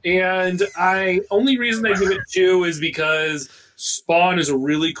terrible. And only reason I give it 2 is because Spawn is a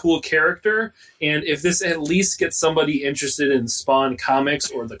really cool character, and if this at least gets somebody interested in Spawn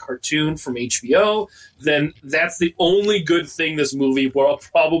comics or the cartoon from HBO, then that's the only good thing this movie will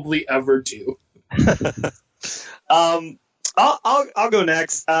probably ever do. I'll go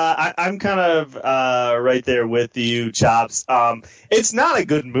next. I'm kind of right there with you, Chops. It's not a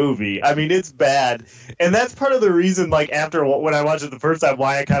good movie. I mean, it's bad, and that's part of the reason. After when I watched it the first time,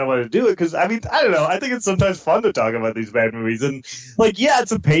 why I kind of wanted to do it, because I don't know. I think it's sometimes fun to talk about these bad movies, and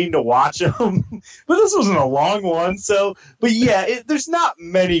it's a pain to watch them, but this wasn't a long one. So, but yeah, there's not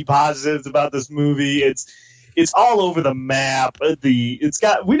many positives about this movie. It's all over the map. We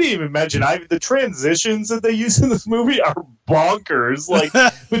didn't even mention the transitions that they use in this movie are bonkers.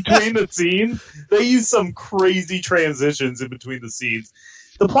 Between the scenes, they use some crazy transitions in between the scenes.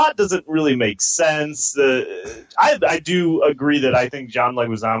 The plot doesn't really make sense. I do agree that I think John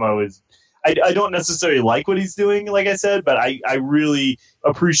Leguizamo is. I don't necessarily like what he's doing, like I said, but I really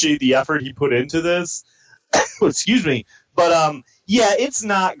appreciate the effort he put into this. Excuse me, but yeah, it's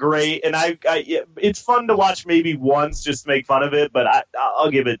not great, and it's fun to watch maybe once just to make fun of it, but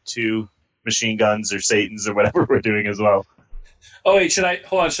I'll give it 2 machine guns or Satans or whatever we're doing as well. Oh wait, should I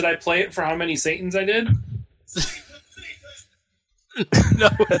play it for how many Satans I did? No,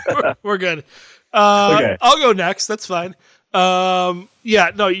 we're good. Okay. I'll go next. That's fine.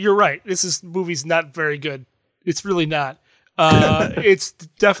 Yeah, no, you're right. This movie's not very good. It's really not. It's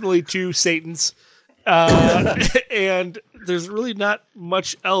definitely two Satans. And there's really not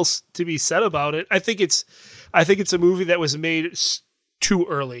much else to be said about it. I think it's a movie that was made too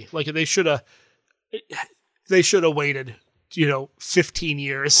early. Like they should have waited, 15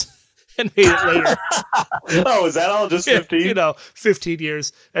 years and made it later. Oh, is that all just 15? 15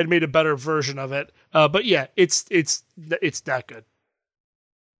 years and made a better version of it. But yeah, it's not good.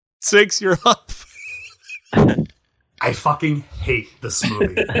 Six, you're up. I fucking hate this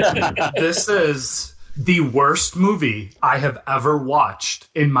movie. This is the worst movie I have ever watched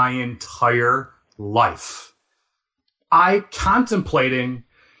in my entire life. I contemplating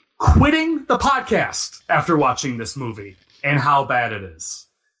quitting the podcast after watching this movie and how bad it is.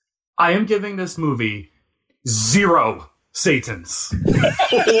 I am giving this movie 0 Satans.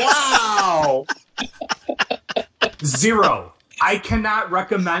 Wow. 0. I cannot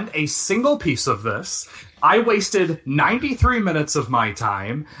recommend a single piece of this. I wasted 93 minutes of my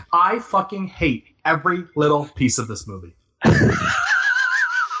time. I fucking hate every little piece of this movie.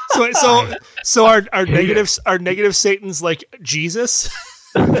 So our negative Satans like Jesus?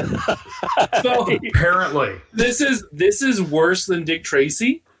 So apparently. This is worse than Dick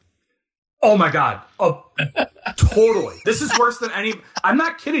Tracy? Oh my God. Totally. This is worse than any... I'm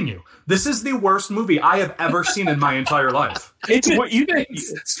not kidding you. This is the worst movie I have ever seen in my entire life. It's what you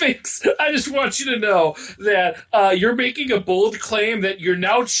Sphinx, I just want you to know that you're making a bold claim that you're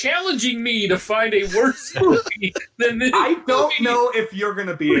now challenging me to find a worse movie than this. I don't know if you're going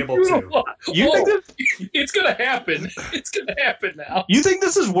to be able to. It's going to happen. It's going to happen now. You think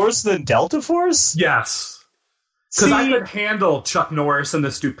this is worse than Delta Force? Yes. Because I could handle Chuck Norris and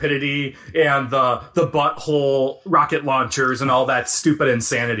the stupidity and the butthole rocket launchers and all that stupid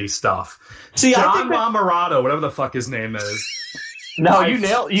insanity stuff. See, John I think Lamorato, whatever the fuck his name is. No, you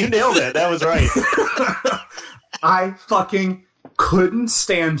nailed it. That was right. I fucking couldn't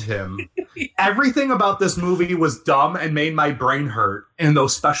stand him. Everything about this movie was dumb and made my brain hurt. And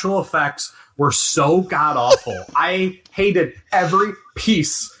those special effects were so god awful. I hated every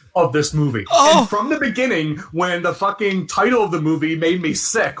piece of this movie. Oh. And from the beginning, when the fucking title of the movie made me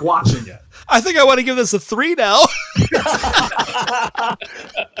sick watching it. I think I want to give this a 3 now.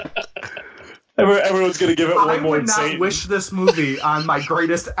 Everyone's going to give it one more. I would not wish this movie on my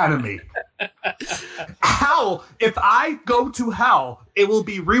greatest enemy. Hell, if I go to hell, it will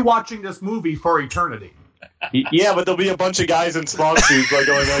be rewatching this movie for eternity. Yeah, but there'll be a bunch of guys in smog suits like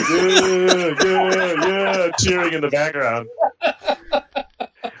going like, yeah, cheering in the background.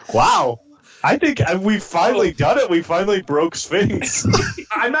 Wow. I think we've finally done it. We finally broke Sphinx.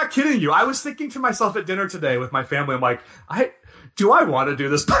 I'm not kidding you. I was thinking to myself at dinner today with my family, I'm like, do I want to do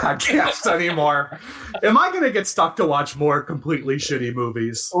this podcast anymore? Am I going to get stuck to watch more completely shitty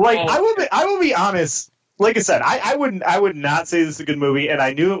movies? Like, I will be honest. Like I said, I would not say this is a good movie, and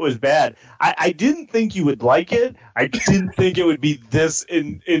I knew it was bad. I didn't think you would like it. I didn't think it would be this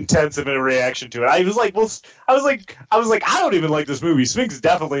intensive in a reaction to it. I was like, I don't even like this movie. Sphinx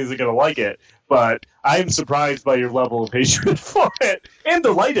definitely isn't going to like it, but I'm surprised by your level of hatred for it and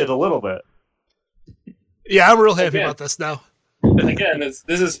delighted a little bit. Yeah, I'm real happy about this now. Again, this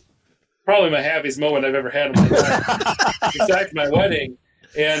is probably my happiest moment I've ever had in my life, besides my wedding,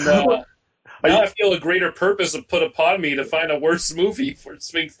 and. Now I feel a greater purpose of put upon me to find a worse movie for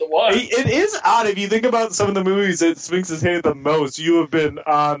Sphinx to watch. It is odd if you think about some of the movies that Sphinx has hated the most. You have been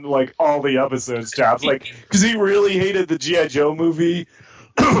on like all the episodes, Chops, like because he really hated the G.I. Joe movie.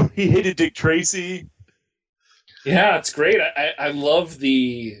 He hated Dick Tracy. Yeah, it's great. I love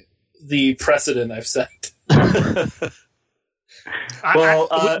the precedent I've set.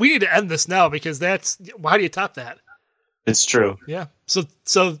 We need to end this now because how do you top that? It's true. Yeah. So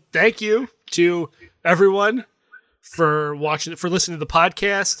thank you to everyone for listening to the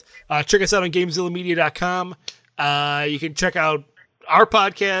podcast. Check us out on GameZillaMedia.com. You can check out our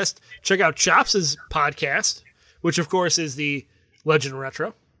podcast. Check out Chops' podcast, which of course is the Legend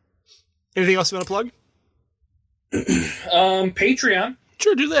Retro. Anything else you want to plug? Patreon.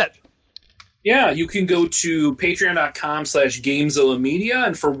 Sure, do that. Yeah, you can go to patreon.com/GameZillaMedia,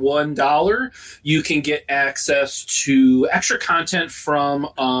 and for $1, you can get access to extra content from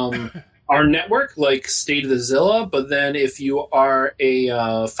our network, like State of the Zilla. But then if you are a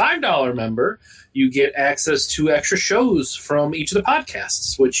 $5 member, you get access to extra shows from each of the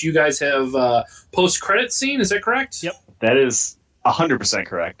podcasts, which you guys have post-credit scene. Is that correct? Yep. That is 100%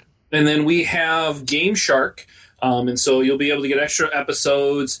 correct. And then we have Game Shark, And so you'll be able to get extra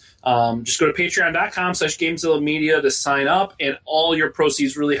episodes. Just go to patreon.com/GameZillaMedia to sign up, and all your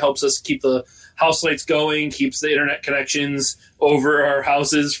proceeds really helps us keep the house lights going, keeps the internet connections over our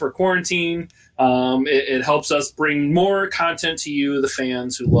houses for quarantine. It helps us bring more content to you, the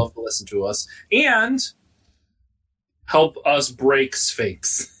fans who love to listen to us, and help us break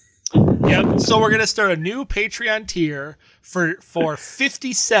Sphinx. Yep. So we're going to start a new Patreon tier for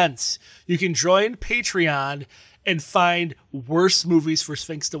 50 cents. You can join Patreon and find worse movies for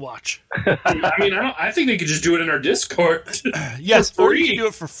Sphinx to watch. I mean, I think they could just do it in our Discord. Yes, or you can do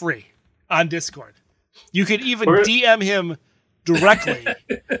it for free on Discord. You could even DM him directly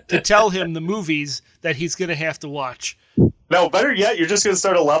to tell him the movies that he's going to have to watch. No, better yet, you're just going to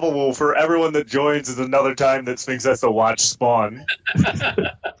start a level for everyone that joins is another time that Sphinx has to watch Spawn.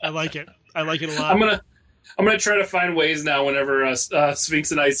 I like it. I like it a lot. I'm gonna try to find ways now whenever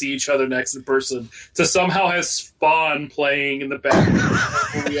Sphinx and I see each other next in person to somehow have Spawn playing in the background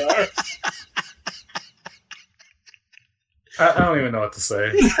where we are. I don't even know what to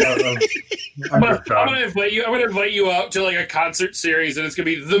say. I'm gonna invite you. I'm gonna invite you out to like a concert series, and it's gonna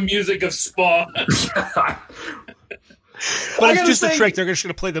be the music of Spawn. But it's just a trick. They're just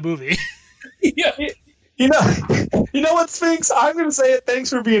gonna play the movie. Yeah. You know what, Sphinx? I'm going to say it.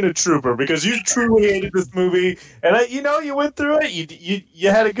 Thanks for being a trooper, because you truly hated this movie, and you went through it. You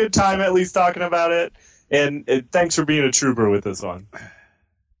had a good time at least talking about it, and thanks for being a trooper with this one.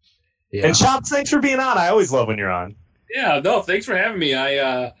 Yeah. And Chops, thanks for being on. I always love when you're on. Yeah, no, thanks for having me.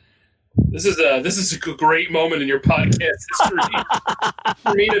 This is a great moment in your podcast history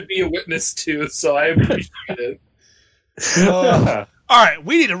for me to be a witness to, so I appreciate it. All right,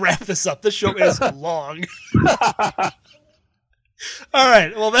 we need to wrap this up. This show is long. All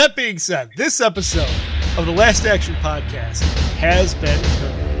right, well, that being said, this episode of the Last Action Podcast has been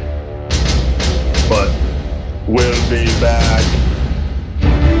terminated. But we'll be back.